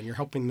yet. And you're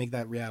helping make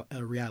that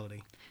a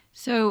reality.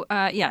 So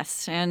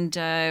yes, and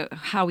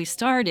how we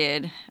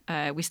started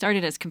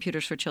as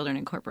Computers for Children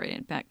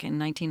Incorporated back in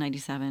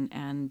 1997,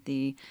 and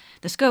the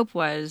scope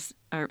was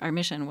our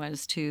mission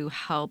was to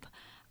help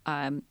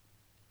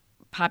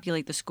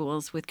populate the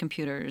schools with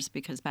computers,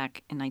 because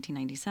back in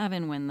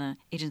 1997, when the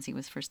agency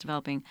was first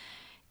developing,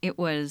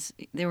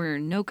 there were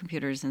no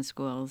computers in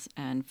schools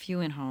and few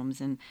in homes,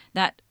 and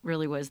that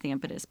really was the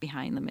impetus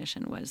behind the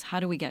mission, was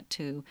how do we get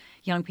to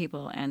young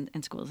people and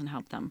schools and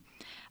help them.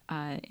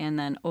 And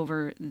then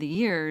over the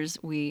years,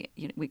 we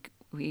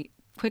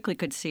quickly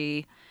could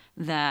see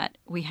that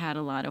we had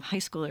a lot of high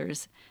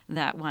schoolers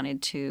that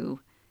wanted to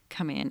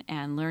come in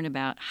and learn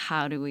about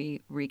how do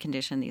we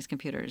recondition these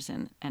computers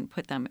and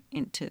put them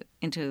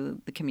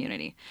into the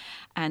community.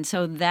 And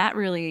so that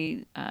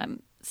really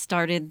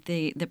started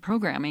the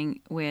programming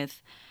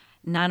with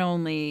not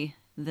only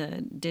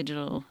the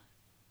digital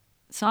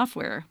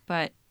software,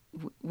 but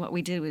what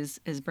we did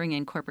is bring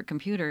in corporate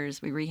computers,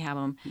 we rehab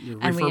them, You're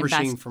and we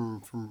refurbishing invest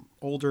from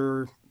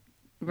older,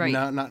 right,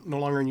 no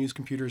longer in use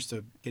computers,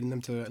 to getting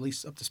them to at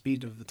least up to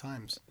speed of the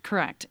times.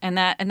 correct, and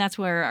that's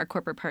where our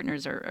corporate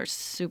partners are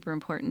super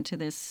important to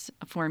this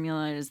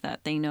formula, is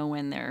that they know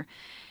when they're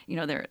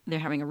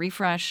having a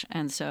refresh,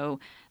 and so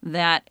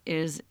that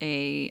is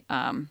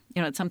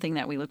it's something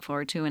that we look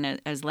forward to,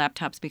 and as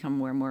laptops become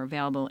more and more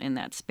available in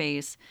that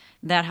space,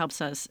 that helps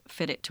us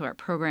fit it to our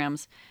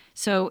programs.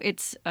 So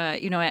it's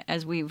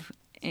as we've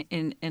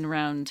in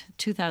around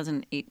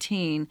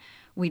 2018,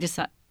 we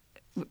decided,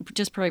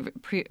 just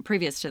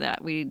previous to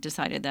that, we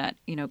decided that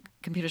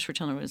Computers for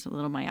Children was a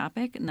little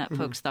myopic, and that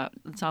folks thought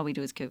that's all we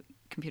do is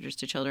computers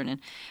to children, and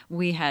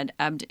we had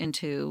ebbed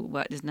into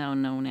what is now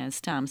known as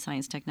STEM: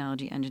 science,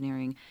 technology,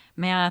 engineering,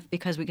 math,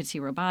 because we could see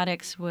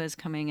robotics was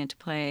coming into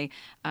play,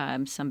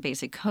 some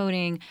basic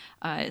coding,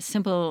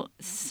 simple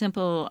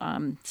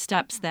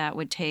steps that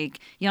would take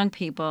young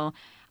people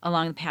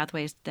along the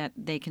pathways that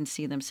they can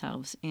see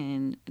themselves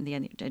in the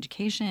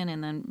education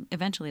and then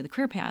eventually the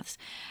career paths.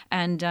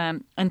 And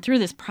through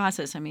this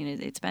process, I mean,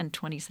 it's been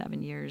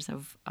 27 years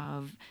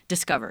of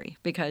discovery,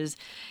 because,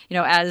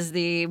 as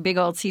the big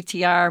old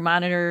CTR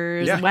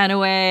monitors went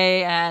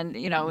away, and,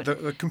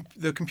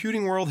 The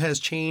computing world has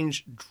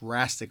changed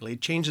drastically.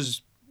 It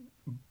changes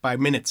by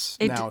minutes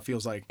now, it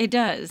feels like. It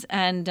does.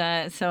 And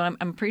so I'm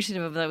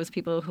appreciative of those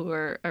people who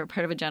are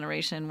part of a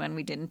generation when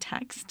we didn't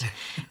text.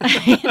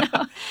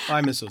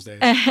 I miss those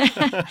days.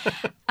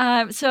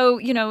 So,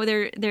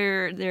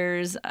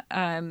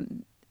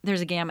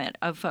 there's a gamut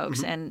of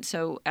folks. And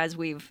so as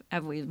we've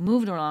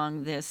moved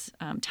along this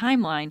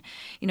timeline,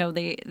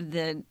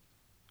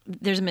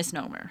 there's a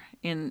misnomer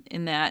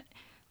in that,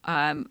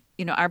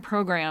 our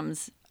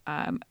programs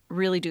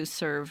really do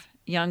serve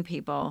young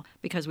people,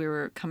 because we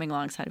were coming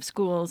alongside of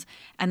schools,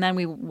 and then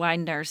we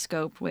widened our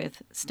scope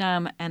with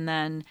STEM, and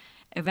then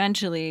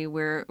eventually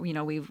we're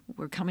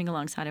coming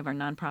alongside of our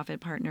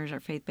nonprofit partners, our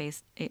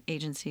faith-based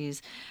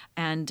agencies,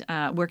 and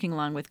working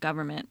along with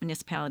government,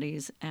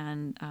 municipalities,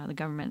 and the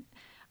government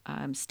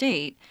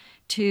state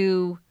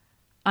to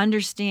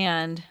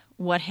understand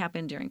what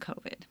happened during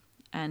COVID,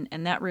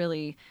 and that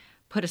really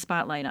put a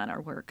spotlight on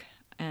our work.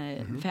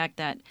 The fact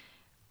that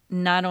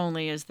not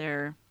only is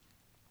there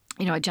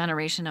a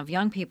generation of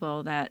young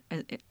people that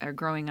are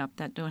growing up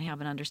that don't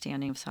have an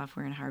understanding of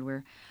software and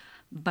hardware,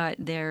 but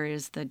there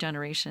is the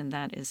generation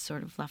that is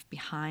sort of left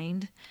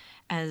behind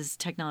as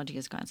technology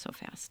has gone so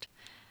fast.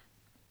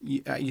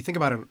 You think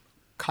about it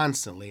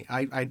constantly.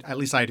 I at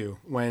least I do.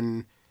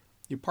 When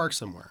you park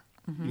somewhere,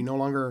 we're no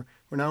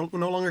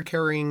longer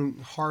carrying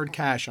hard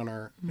cash on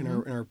our in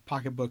our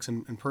pocketbooks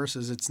and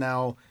purses. It's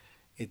now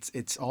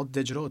it's all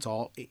digital. It's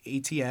all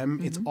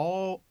ATM. It's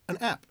all an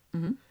app.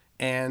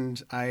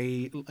 And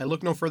I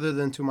look no further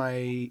than to my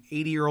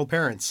 80-year-old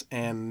parents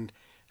and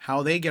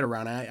how they get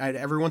around. I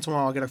every once in a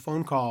while I'll get a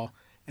phone call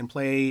and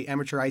play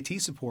amateur IT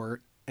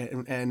support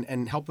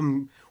and help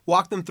them,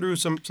 walk them through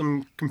some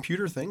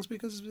computer things,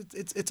 because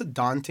it's a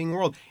daunting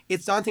world.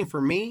 It's daunting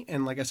for me,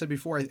 and like I said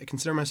before, I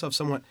consider myself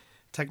somewhat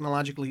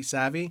technologically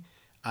savvy.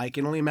 I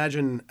can only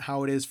imagine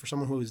how it is for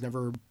someone who has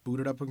never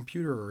booted up a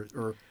computer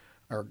or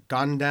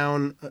gone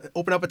down,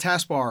 opened up a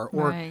taskbar,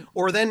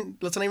 or then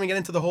let's not even get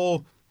into the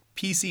whole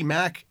PC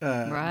Mac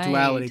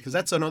duality, because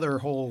that's another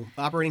whole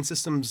operating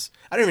systems.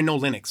 I don't even know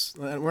Linux.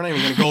 We're not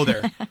even going to go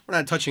there. We're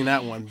not touching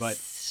that one. But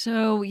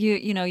so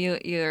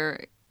you're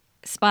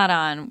spot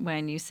on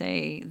when you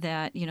say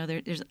that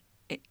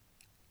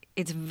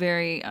it's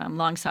very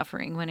long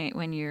suffering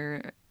when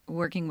you're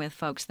working with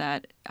folks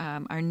that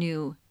are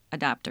new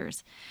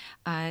adopters.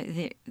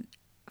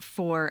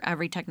 For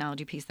every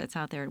technology piece that's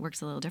out there, it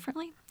works a little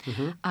differently.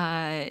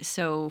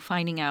 So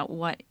finding out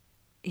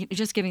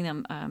just giving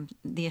them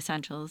the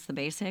essentials, the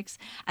basics,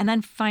 and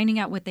then finding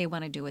out what they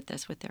want to do with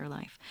their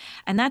life.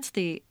 And that's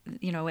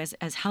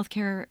as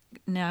healthcare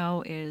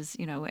now is,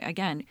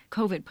 again,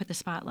 COVID put the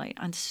spotlight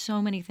on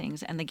so many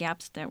things and the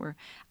gaps that were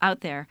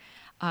out there.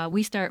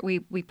 we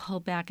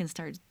pulled back and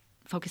started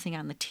focusing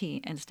on the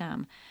T in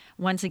STEM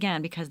once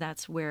again because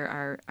that's where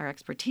our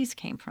expertise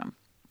came from.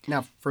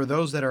 Now, for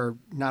those that are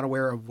not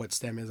aware of what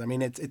STEM is, I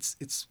mean,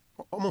 it's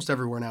almost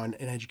everywhere now in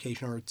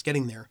education, or it's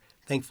getting there,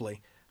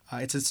 thankfully.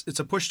 It's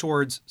a push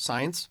towards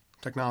science,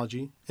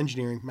 technology,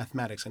 engineering,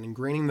 mathematics, and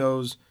ingraining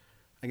those,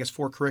 I guess,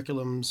 4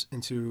 curriculums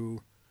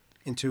into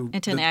an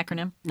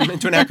acronym.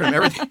 Into an acronym.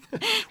 Everything.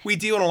 We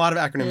deal in a lot of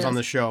acronyms on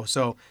this show.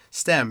 So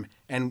STEM,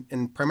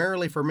 and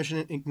primarily for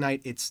Mission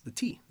Ignite, it's the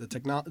T,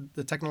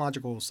 the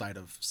technological side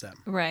of STEM.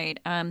 Right.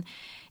 And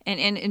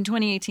in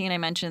 2018, I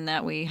mentioned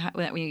that we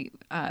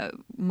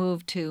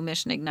moved to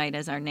Mission Ignite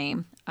as our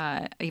name,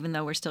 even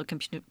though we're still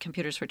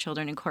Computers for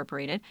Children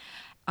Incorporated.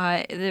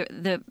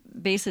 The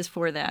basis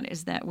for that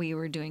is that we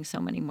were doing so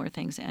many more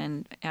things.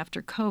 And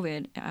after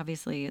COVID,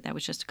 obviously, that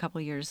was just a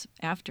couple years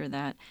after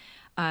that,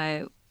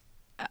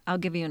 I'll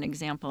give you an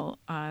example.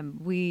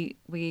 We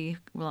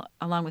will,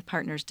 along with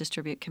partners,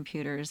 distribute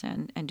computers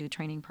and do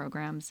training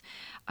programs.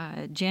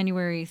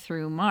 January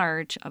through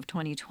March of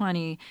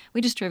 2020,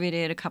 we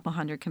distributed a couple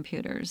hundred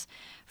computers.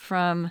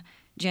 From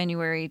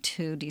January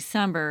to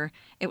December,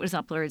 it was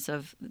upwards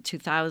of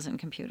 2,000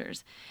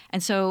 computers.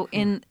 And so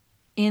in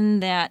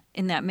that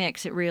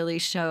mix, it really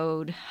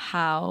showed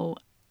how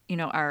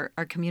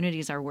our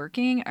communities are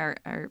working,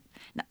 our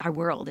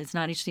world. It's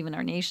not just even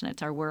our nation;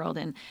 it's our world,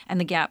 and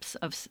the gaps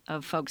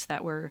of folks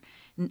that were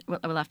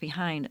left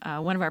behind.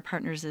 One of our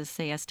partners is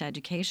Say Yes to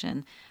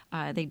Education.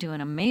 They do an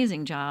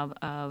amazing job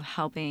of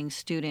helping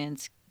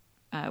students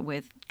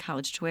with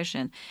college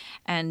tuition,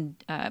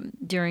 and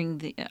during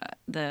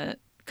the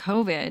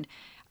COVID.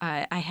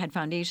 I had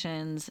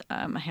foundations,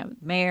 I have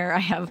Mayor, I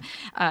have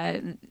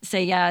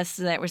Say Yes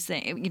that were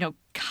saying,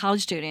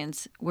 college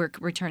students were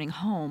returning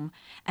home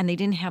and they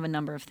didn't have a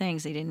number of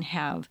things. They didn't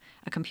have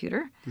a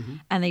computer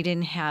and they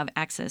didn't have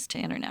access to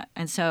internet.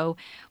 And so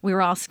we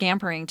were all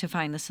scampering to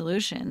find the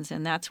solutions.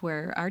 And that's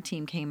where our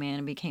team came in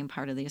and became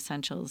part of the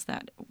essentials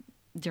that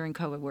during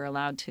COVID were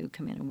allowed to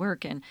come in and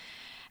work. And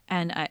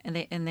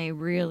they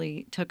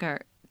really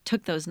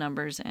took those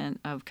numbers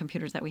of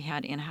computers that we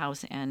had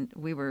in-house, and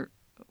we were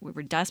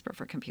desperate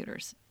for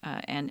computers,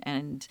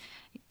 and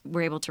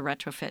we're able to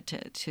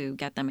retrofit to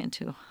get them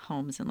into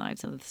homes and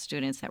lives of the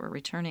students that were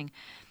returning.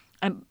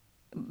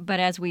 But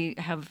as we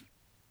have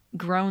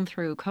grown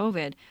through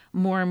COVID,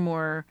 more and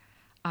more,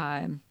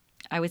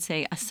 I would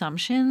say,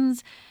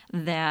 assumptions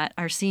that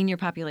our senior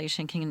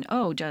population can,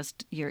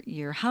 just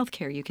your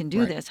healthcare, you can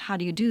do this. How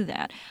do you do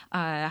that?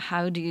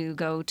 How do you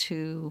go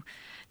to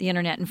the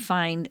internet and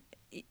find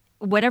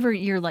whatever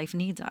your life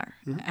needs are?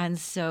 And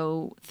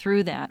so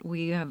through that,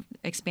 we have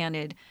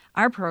expanded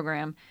our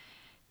program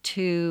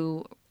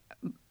to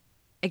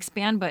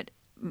expand but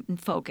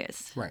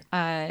focus. Right.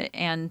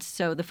 And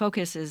so the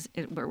focus is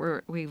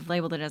we've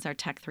labeled it as our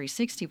Tech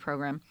 360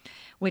 program,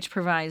 which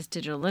provides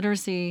digital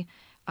literacy.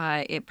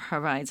 It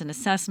provides an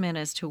assessment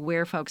as to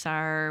where folks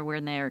are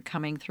when they're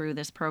coming through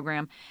this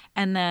program.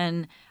 And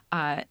then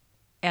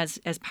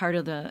as part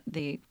of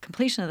the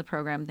completion of the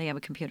program, they have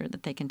a computer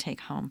that they can take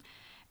home.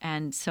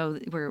 And so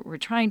we're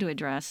trying to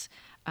address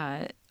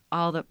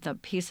all the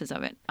pieces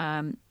of it,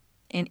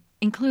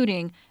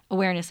 including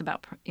awareness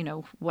about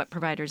what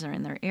providers are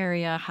in their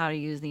area, how to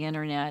use the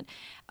internet.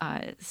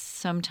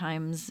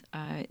 Sometimes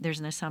there's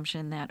an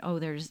assumption that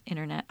there's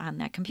internet on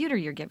that computer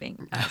you're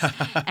giving us.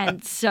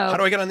 And so how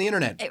do I get on the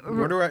internet?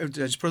 Where do I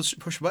just push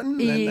a button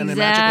and it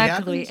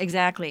magically happens?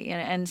 Exactly.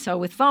 And so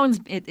with phones,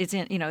 it's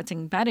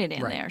embedded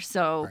in there,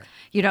 so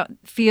you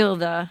don't feel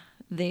the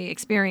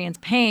experience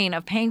pain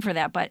of paying for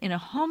that. But in a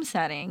home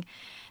setting,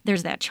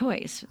 there's that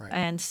choice. Right.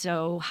 And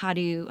so how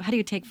do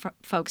you take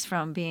folks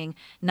from being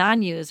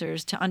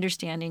non-users to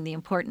understanding the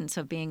importance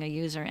of being a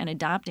user and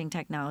adopting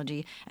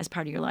technology as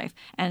part of your life?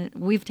 And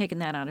we've taken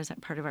that out as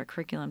part of our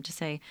curriculum to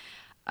say,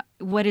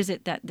 what is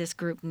it that this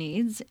group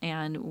needs?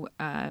 And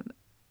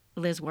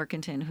Liz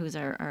Workington, who's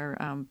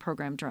our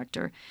program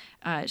director,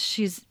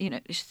 she's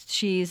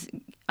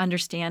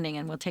understanding,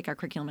 and we'll take our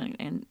curriculum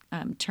and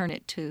turn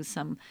it to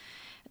some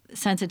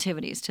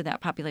sensitivities to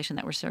that population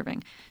that we're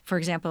serving. For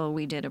example,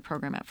 we did a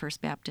program at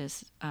First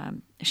Baptist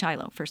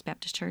Shiloh, First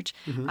Baptist Church,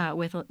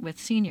 with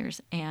seniors,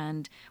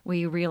 and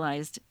we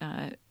realized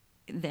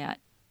that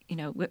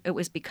it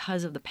was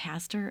because of the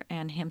pastor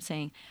and him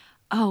saying,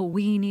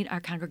 we need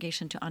our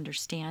congregation to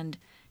understand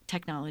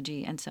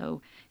technology, and so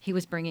he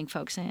was bringing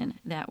folks in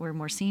that were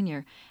more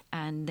senior,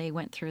 and they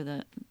went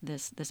through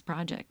this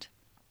project.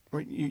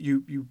 Well,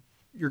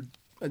 you're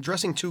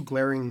addressing two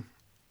glaring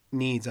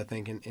needs, I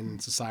think, in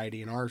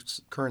society, in our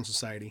current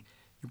society.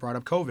 You brought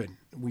up COVID.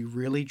 We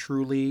really,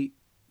 truly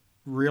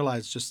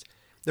realize just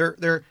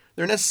they're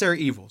necessary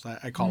evils.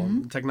 I call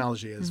them.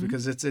 Technology is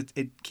because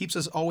it keeps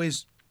us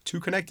always too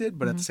connected,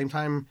 but at the same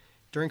time,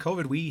 during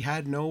COVID, we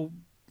had no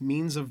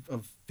means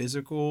of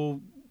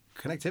physical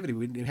connectivity.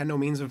 We had no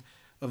means of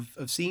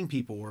seeing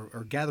people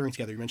or gathering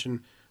together. You mentioned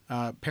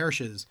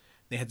parishes.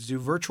 They had to do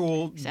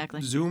virtual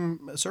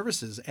Zoom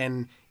services,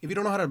 and if you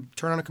don't know how to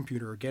turn on a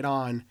computer or get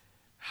on,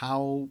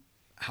 how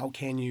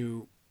can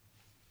you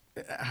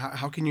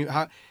how can you?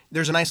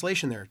 There's an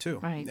isolation there too,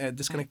 Right.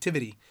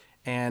 Disconnectivity,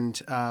 and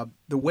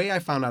the way I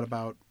found out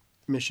about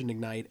Mission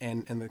Ignite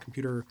and the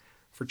Computer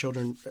for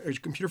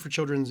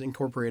Children's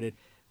Incorporated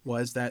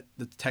was that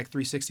the Tech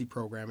 360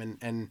 program,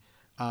 and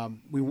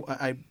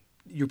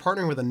you're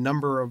partnering with a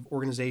number of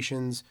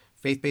organizations,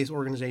 faith-based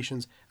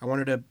organizations. I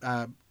wanted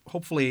to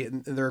hopefully,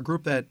 they're a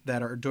group that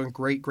are doing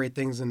great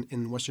things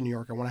in Western New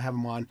York. I want to have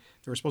them on.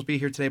 They were supposed to be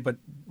here today, but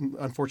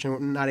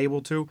unfortunately not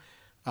able to.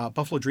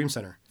 Buffalo Dream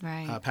Center.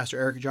 Right. Pastor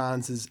Eric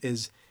Johns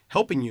is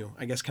helping you,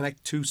 I guess,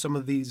 connect to some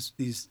of these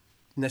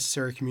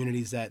necessary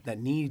communities that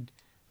need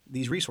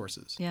these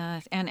resources.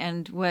 Yeah,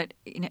 and what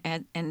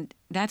and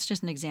that's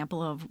just an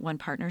example of one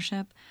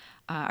partnership.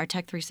 Our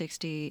Tech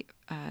 360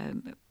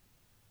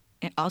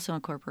 it also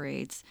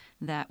incorporates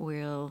that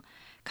will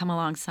come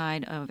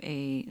alongside of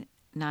a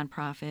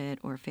nonprofit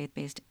or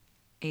faith-based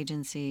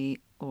agency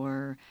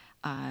or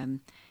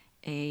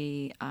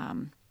a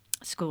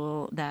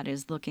school that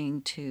is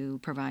looking to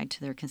provide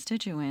to their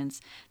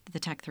constituents the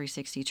Tech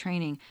 360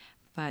 training.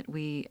 But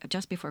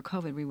just before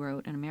COVID, we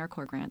wrote an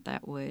AmeriCorps grant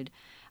that would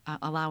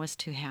allow us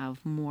to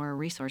have more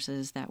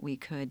resources that we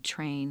could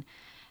train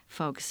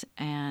folks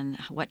and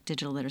what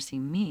digital literacy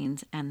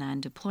means and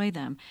then deploy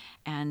them.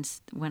 And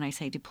when I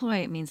say deploy,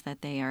 it means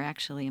that they are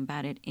actually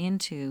embedded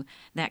into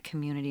that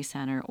community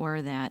center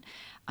or that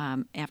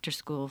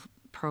after-school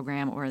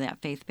program or that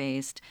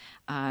faith-based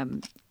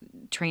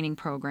training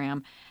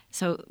program.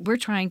 So we're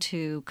trying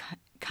to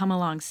come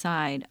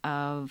alongside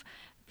of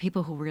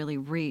people who really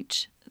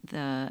reach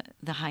the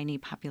high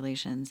need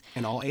populations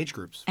And all age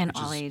groups. And which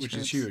all is, age which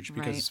groups, is huge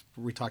because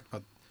right. we talked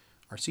about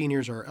our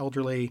seniors, our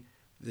elderly,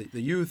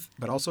 the youth,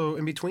 but also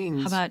in between.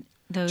 How about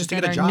those just to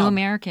that get a are job. new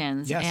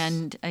Americans Yes.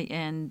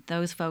 and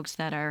those folks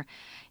that are,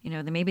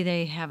 maybe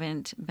they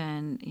haven't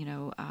been,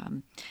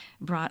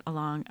 brought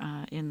along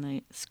in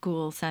the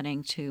school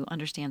setting to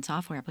understand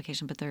software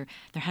application, but they're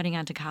heading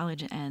on to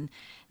college and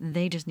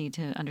they just need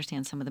to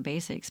understand some of the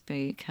basics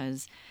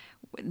because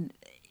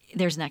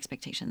there's an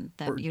expectation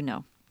that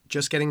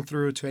Just getting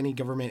through to any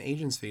government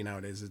agency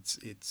nowadays,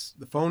 it's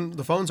the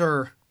phones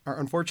are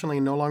unfortunately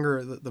no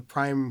longer the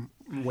prime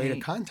way to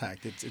Right.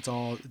 contact. It's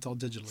all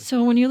digitally.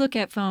 So when you look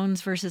at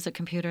phones versus a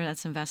computer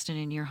that's invested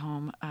in your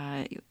home,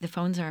 the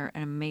phones are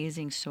an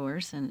amazing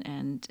source,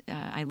 and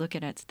I look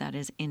at it that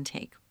as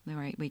intake.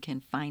 Right, we can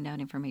find out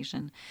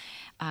information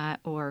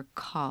or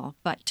call,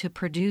 but to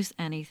produce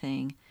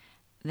anything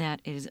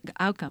that is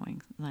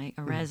outgoing, like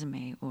a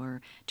resume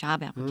or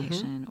job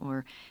application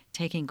or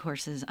taking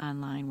courses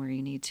online where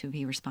you need to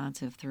be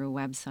responsive through a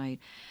website,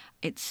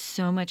 it's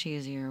so much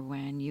easier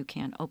when you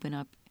can open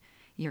up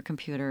your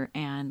computer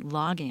and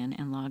log in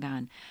and log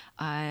on.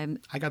 I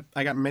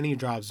got many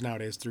jobs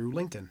nowadays through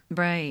LinkedIn,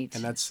 Right.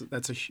 and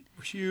that's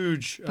a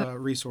huge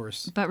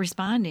resource. But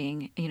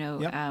responding,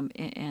 Yep.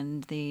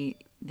 and the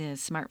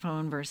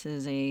smartphone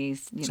versus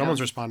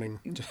Someone's responding.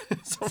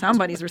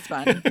 somebody's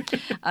responding.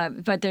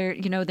 But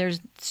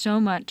there's so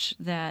much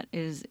that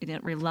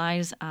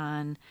relies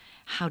on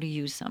how to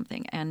use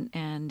something,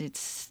 and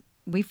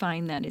we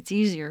find that it's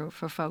easier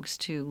for folks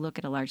to look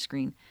at a large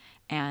screen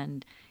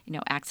and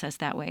access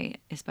that way,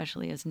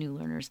 especially as new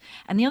learners.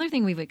 And the other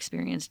thing we've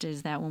experienced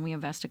is that when we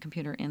invest a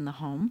computer in the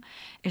home,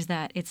 is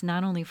that it's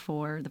not only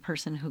for the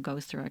person who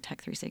goes through our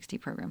Tech 360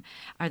 program.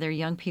 Are there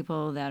young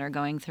people that are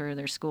going through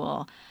their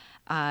school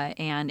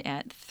and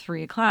at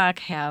 3:00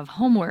 have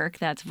homework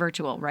that's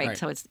virtual, right?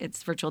 So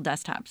it's virtual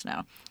desktops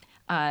now.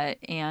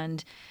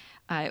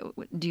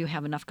 Do you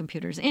have enough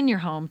computers in your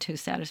home to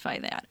satisfy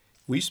that?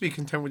 We used to be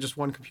content with just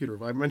one computer.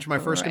 I mentioned my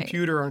first Right.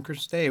 computer on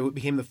Christmas Day. It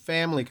became the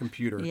family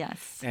computer.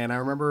 Yes. And I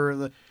remember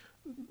the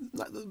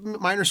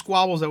minor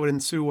squabbles that would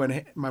ensue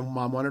when my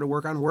mom wanted to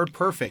work on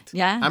WordPerfect.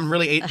 Yeah. I'm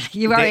really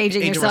You are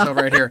aging yourself. myself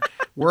right here.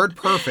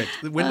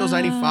 WordPerfect, the Windows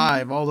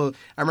 95, all the.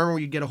 I remember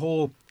when you get a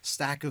whole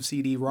stack of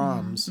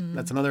CD-ROMs.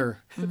 That's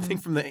another thing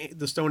from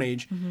the Stone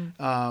Age.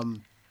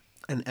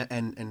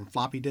 And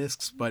floppy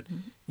disks, but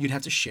you'd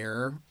have to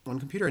share one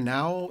computer.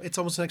 Now it's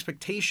almost an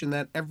expectation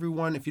that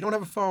everyone, if you don't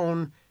have a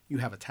phone, you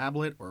have a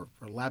tablet or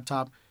a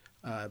laptop.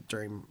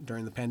 During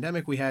the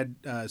pandemic, we had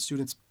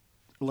students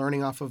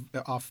learning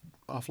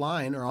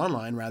offline or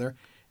online rather,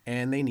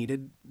 and they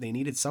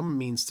needed some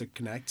means to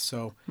connect.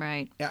 So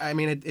Right. I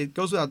mean, it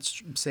goes without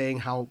saying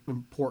how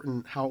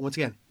important, how once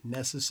again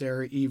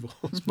necessary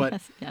evils,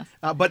 but Yes.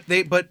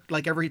 but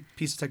like every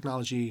piece of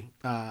technology,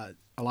 a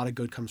lot of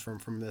good comes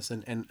from this,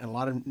 and a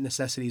lot of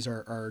necessities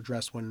are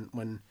addressed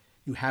when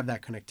you have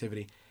that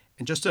connectivity.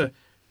 And just to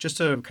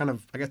kind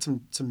of, I got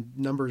some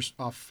numbers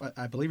off,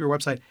 I believe your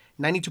website.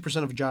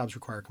 92% of jobs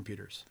require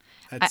computers.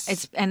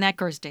 And that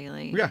grows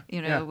daily. Yeah,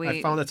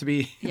 I found that to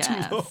be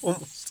Yes.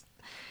 almost.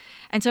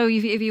 And so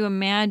if you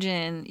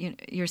imagine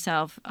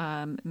yourself,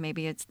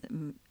 maybe it's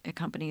a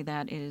company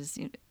that is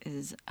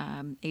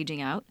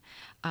aging out,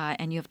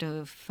 and you have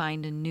to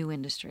find a new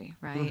industry,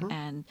 right?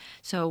 And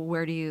so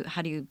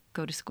how do you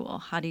go to school?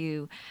 How do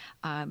you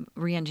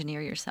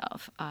re-engineer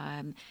yourself?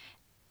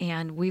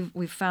 And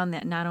we've found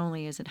that not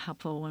only is it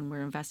helpful when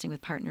we're investing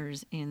with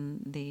partners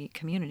in the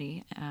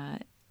community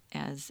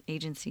as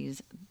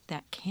agencies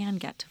that can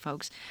get to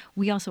folks.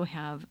 We also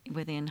have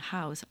within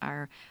house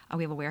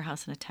we have a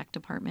warehouse and a tech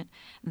department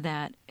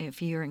that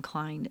if you're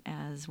inclined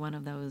as one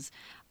of those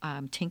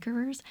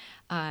tinkerers,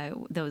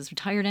 those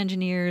retired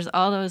engineers,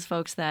 all those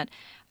folks that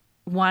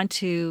want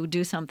to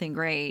do something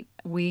great,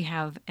 we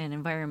have an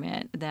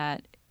environment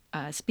that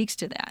speaks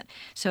to that.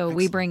 So Excellent.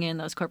 We bring in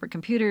those corporate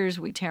computers,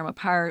 we tear them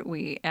apart,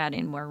 we add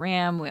in more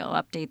RAM, we'll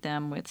update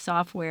them with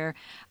software,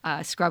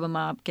 scrub them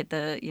up, get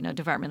the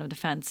Department of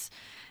Defense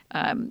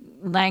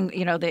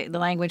the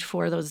language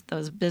for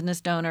those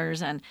business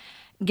donors, and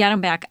get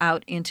them back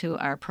out into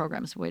our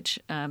programs, which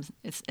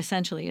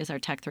essentially is our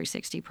Tech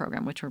 360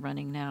 program, which we're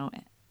running now.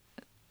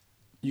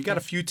 You got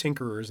a few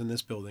tinkerers in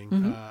this building.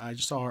 Mm-hmm. I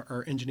just saw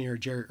our engineer,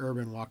 Jerry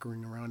Urban,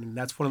 walking around, and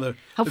that's one of the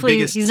Hopefully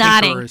biggest he's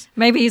tinkerers. nodding.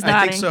 Maybe he's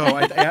nodding.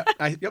 I think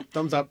so. Yep,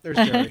 thumbs up. There's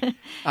Jerry.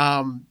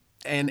 I'm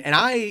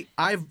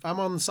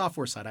on the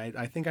software side.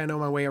 I think I know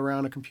my way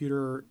around a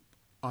computer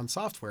on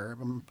software.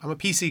 I'm a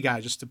PC guy,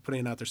 just to put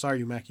it out there. Sorry,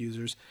 you Mac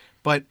users.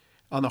 But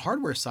on the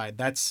hardware side,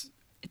 that's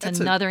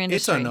another industry.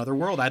 It's another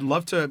world. I'd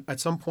love to, at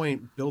some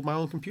point, build my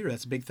own computer.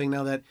 That's a big thing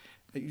now that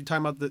you're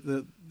talking about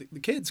the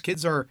kids.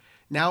 Kids are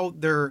now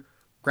they're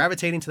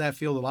gravitating to that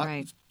field a lot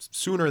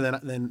sooner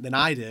than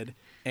I did.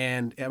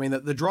 And I mean,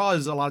 the draw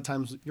is a lot of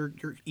times your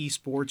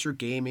esports, your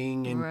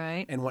gaming,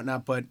 and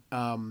whatnot. But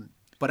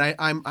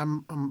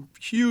I'm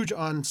huge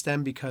on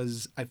STEM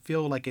because I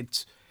feel like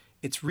it's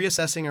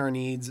reassessing our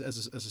needs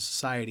as a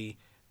society.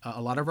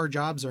 A lot of our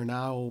jobs are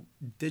now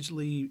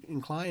digitally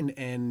inclined,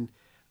 and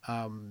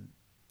and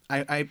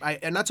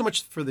not so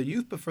much for the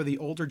youth, but for the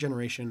older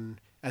generation.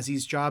 As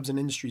these jobs and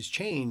industries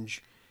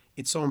change,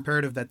 it's so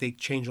imperative that they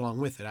change along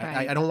with it.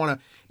 Right. I don't want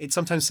to. It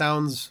sometimes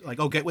sounds like,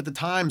 get with the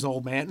times,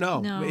 old man.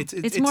 No.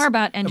 It's more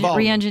about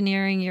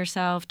re-engineering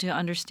yourself to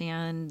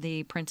understand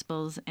the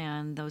principles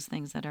and those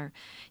things that are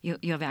you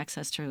have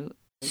access to.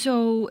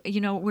 So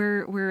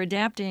we're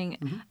adapting,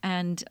 Mm-hmm.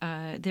 and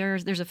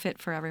there's a fit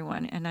for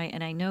everyone. And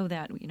I know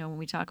that when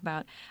we talk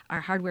about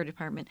our hardware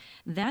department,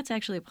 that's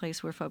actually a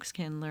place where folks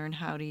can learn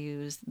how to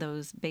use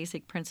those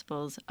basic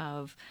principles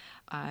of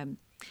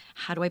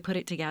how do I put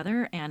it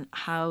together, and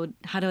how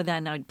do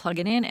then I plug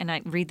it in and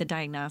I read the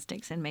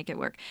diagnostics and make it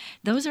work.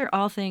 Those are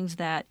all things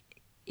that,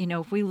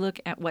 if we look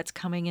at what's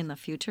coming in the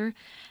future,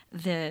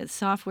 the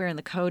software and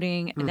the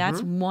coding,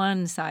 that's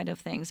one side of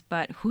things,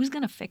 but who's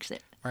going to fix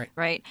it?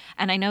 Right.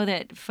 And I know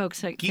that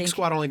folks Geek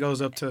Squad only goes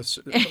up to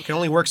can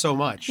only work so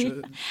much.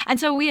 And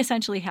so we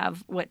essentially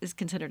have what is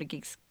considered a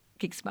Geek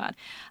Squad.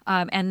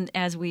 And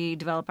as we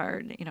develop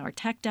our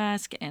tech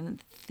desk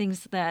and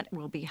things that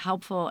will be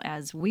helpful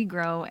as we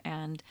grow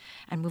and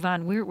move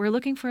on, we're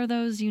looking for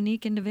those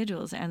unique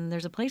individuals, and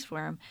there's a place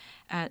for them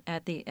at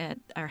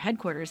our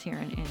headquarters here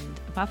in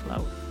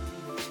Buffalo.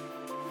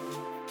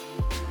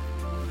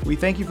 We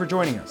thank you for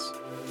joining us.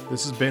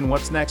 This has been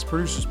What's Next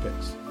Producers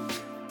Picks.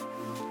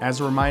 As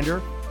a reminder,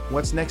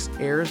 What's Next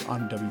airs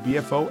on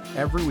WBFO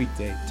every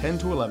weekday, 10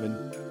 to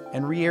 11,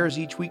 and re-airs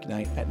each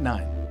weeknight at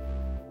 9.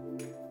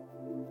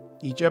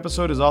 Each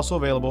episode is also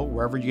available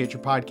wherever you get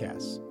your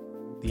podcasts,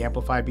 the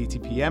Amplify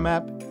BTPM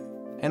app,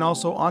 and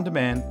also on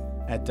demand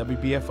at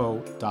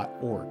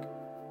WBFO.org.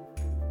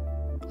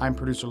 I'm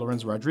producer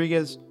Lorenzo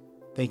Rodriguez.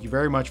 Thank you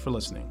very much for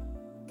listening.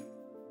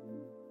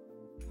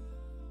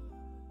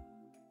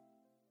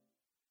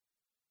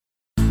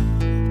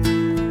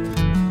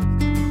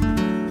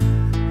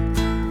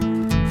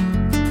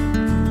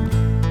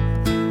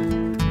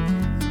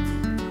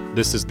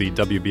 This is the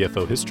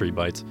WBFO History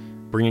Bite,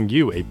 bringing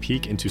you a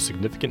peek into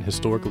significant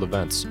historical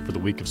events for the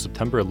week of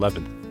September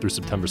 11th through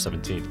September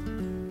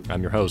 17th.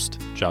 I'm your host,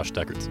 Josh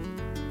Deckerts.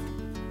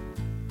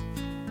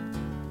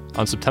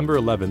 On September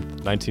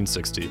 11th,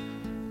 1960,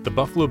 the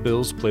Buffalo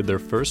Bills played their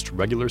first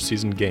regular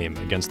season game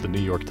against the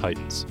New York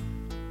Titans.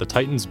 The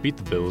Titans beat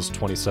the Bills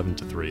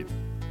 27-3.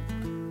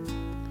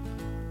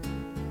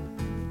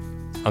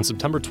 On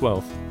September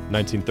 12th,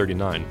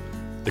 1939,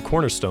 the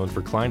cornerstone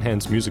for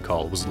Kleinhans Music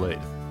Hall was laid.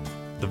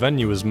 The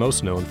venue is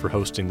most known for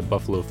hosting the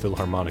Buffalo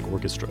Philharmonic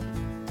Orchestra.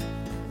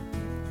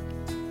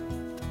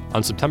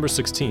 On September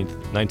 16,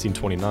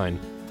 1929,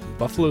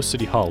 Buffalo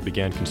City Hall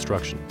began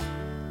construction.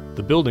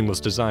 The building was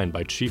designed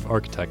by Chief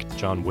Architect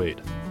John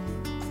Wade.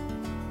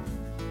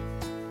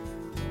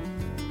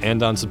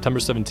 And on September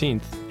 17,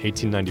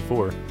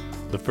 1894,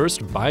 the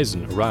first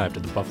bison arrived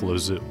at the Buffalo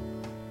Zoo.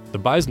 The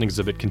bison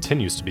exhibit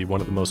continues to be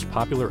one of the most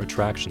popular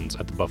attractions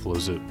at the Buffalo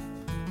Zoo.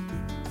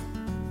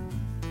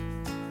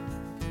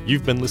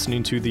 You've been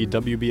listening to the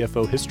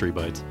WBFO History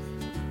Bite.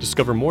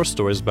 Discover more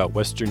stories about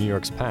Western New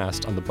York's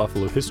past on the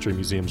Buffalo History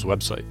Museum's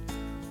website.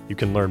 You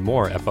can learn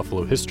more at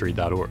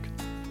buffalohistory.org.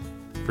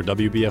 For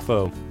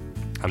WBFO,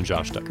 I'm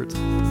Josh Deckerts.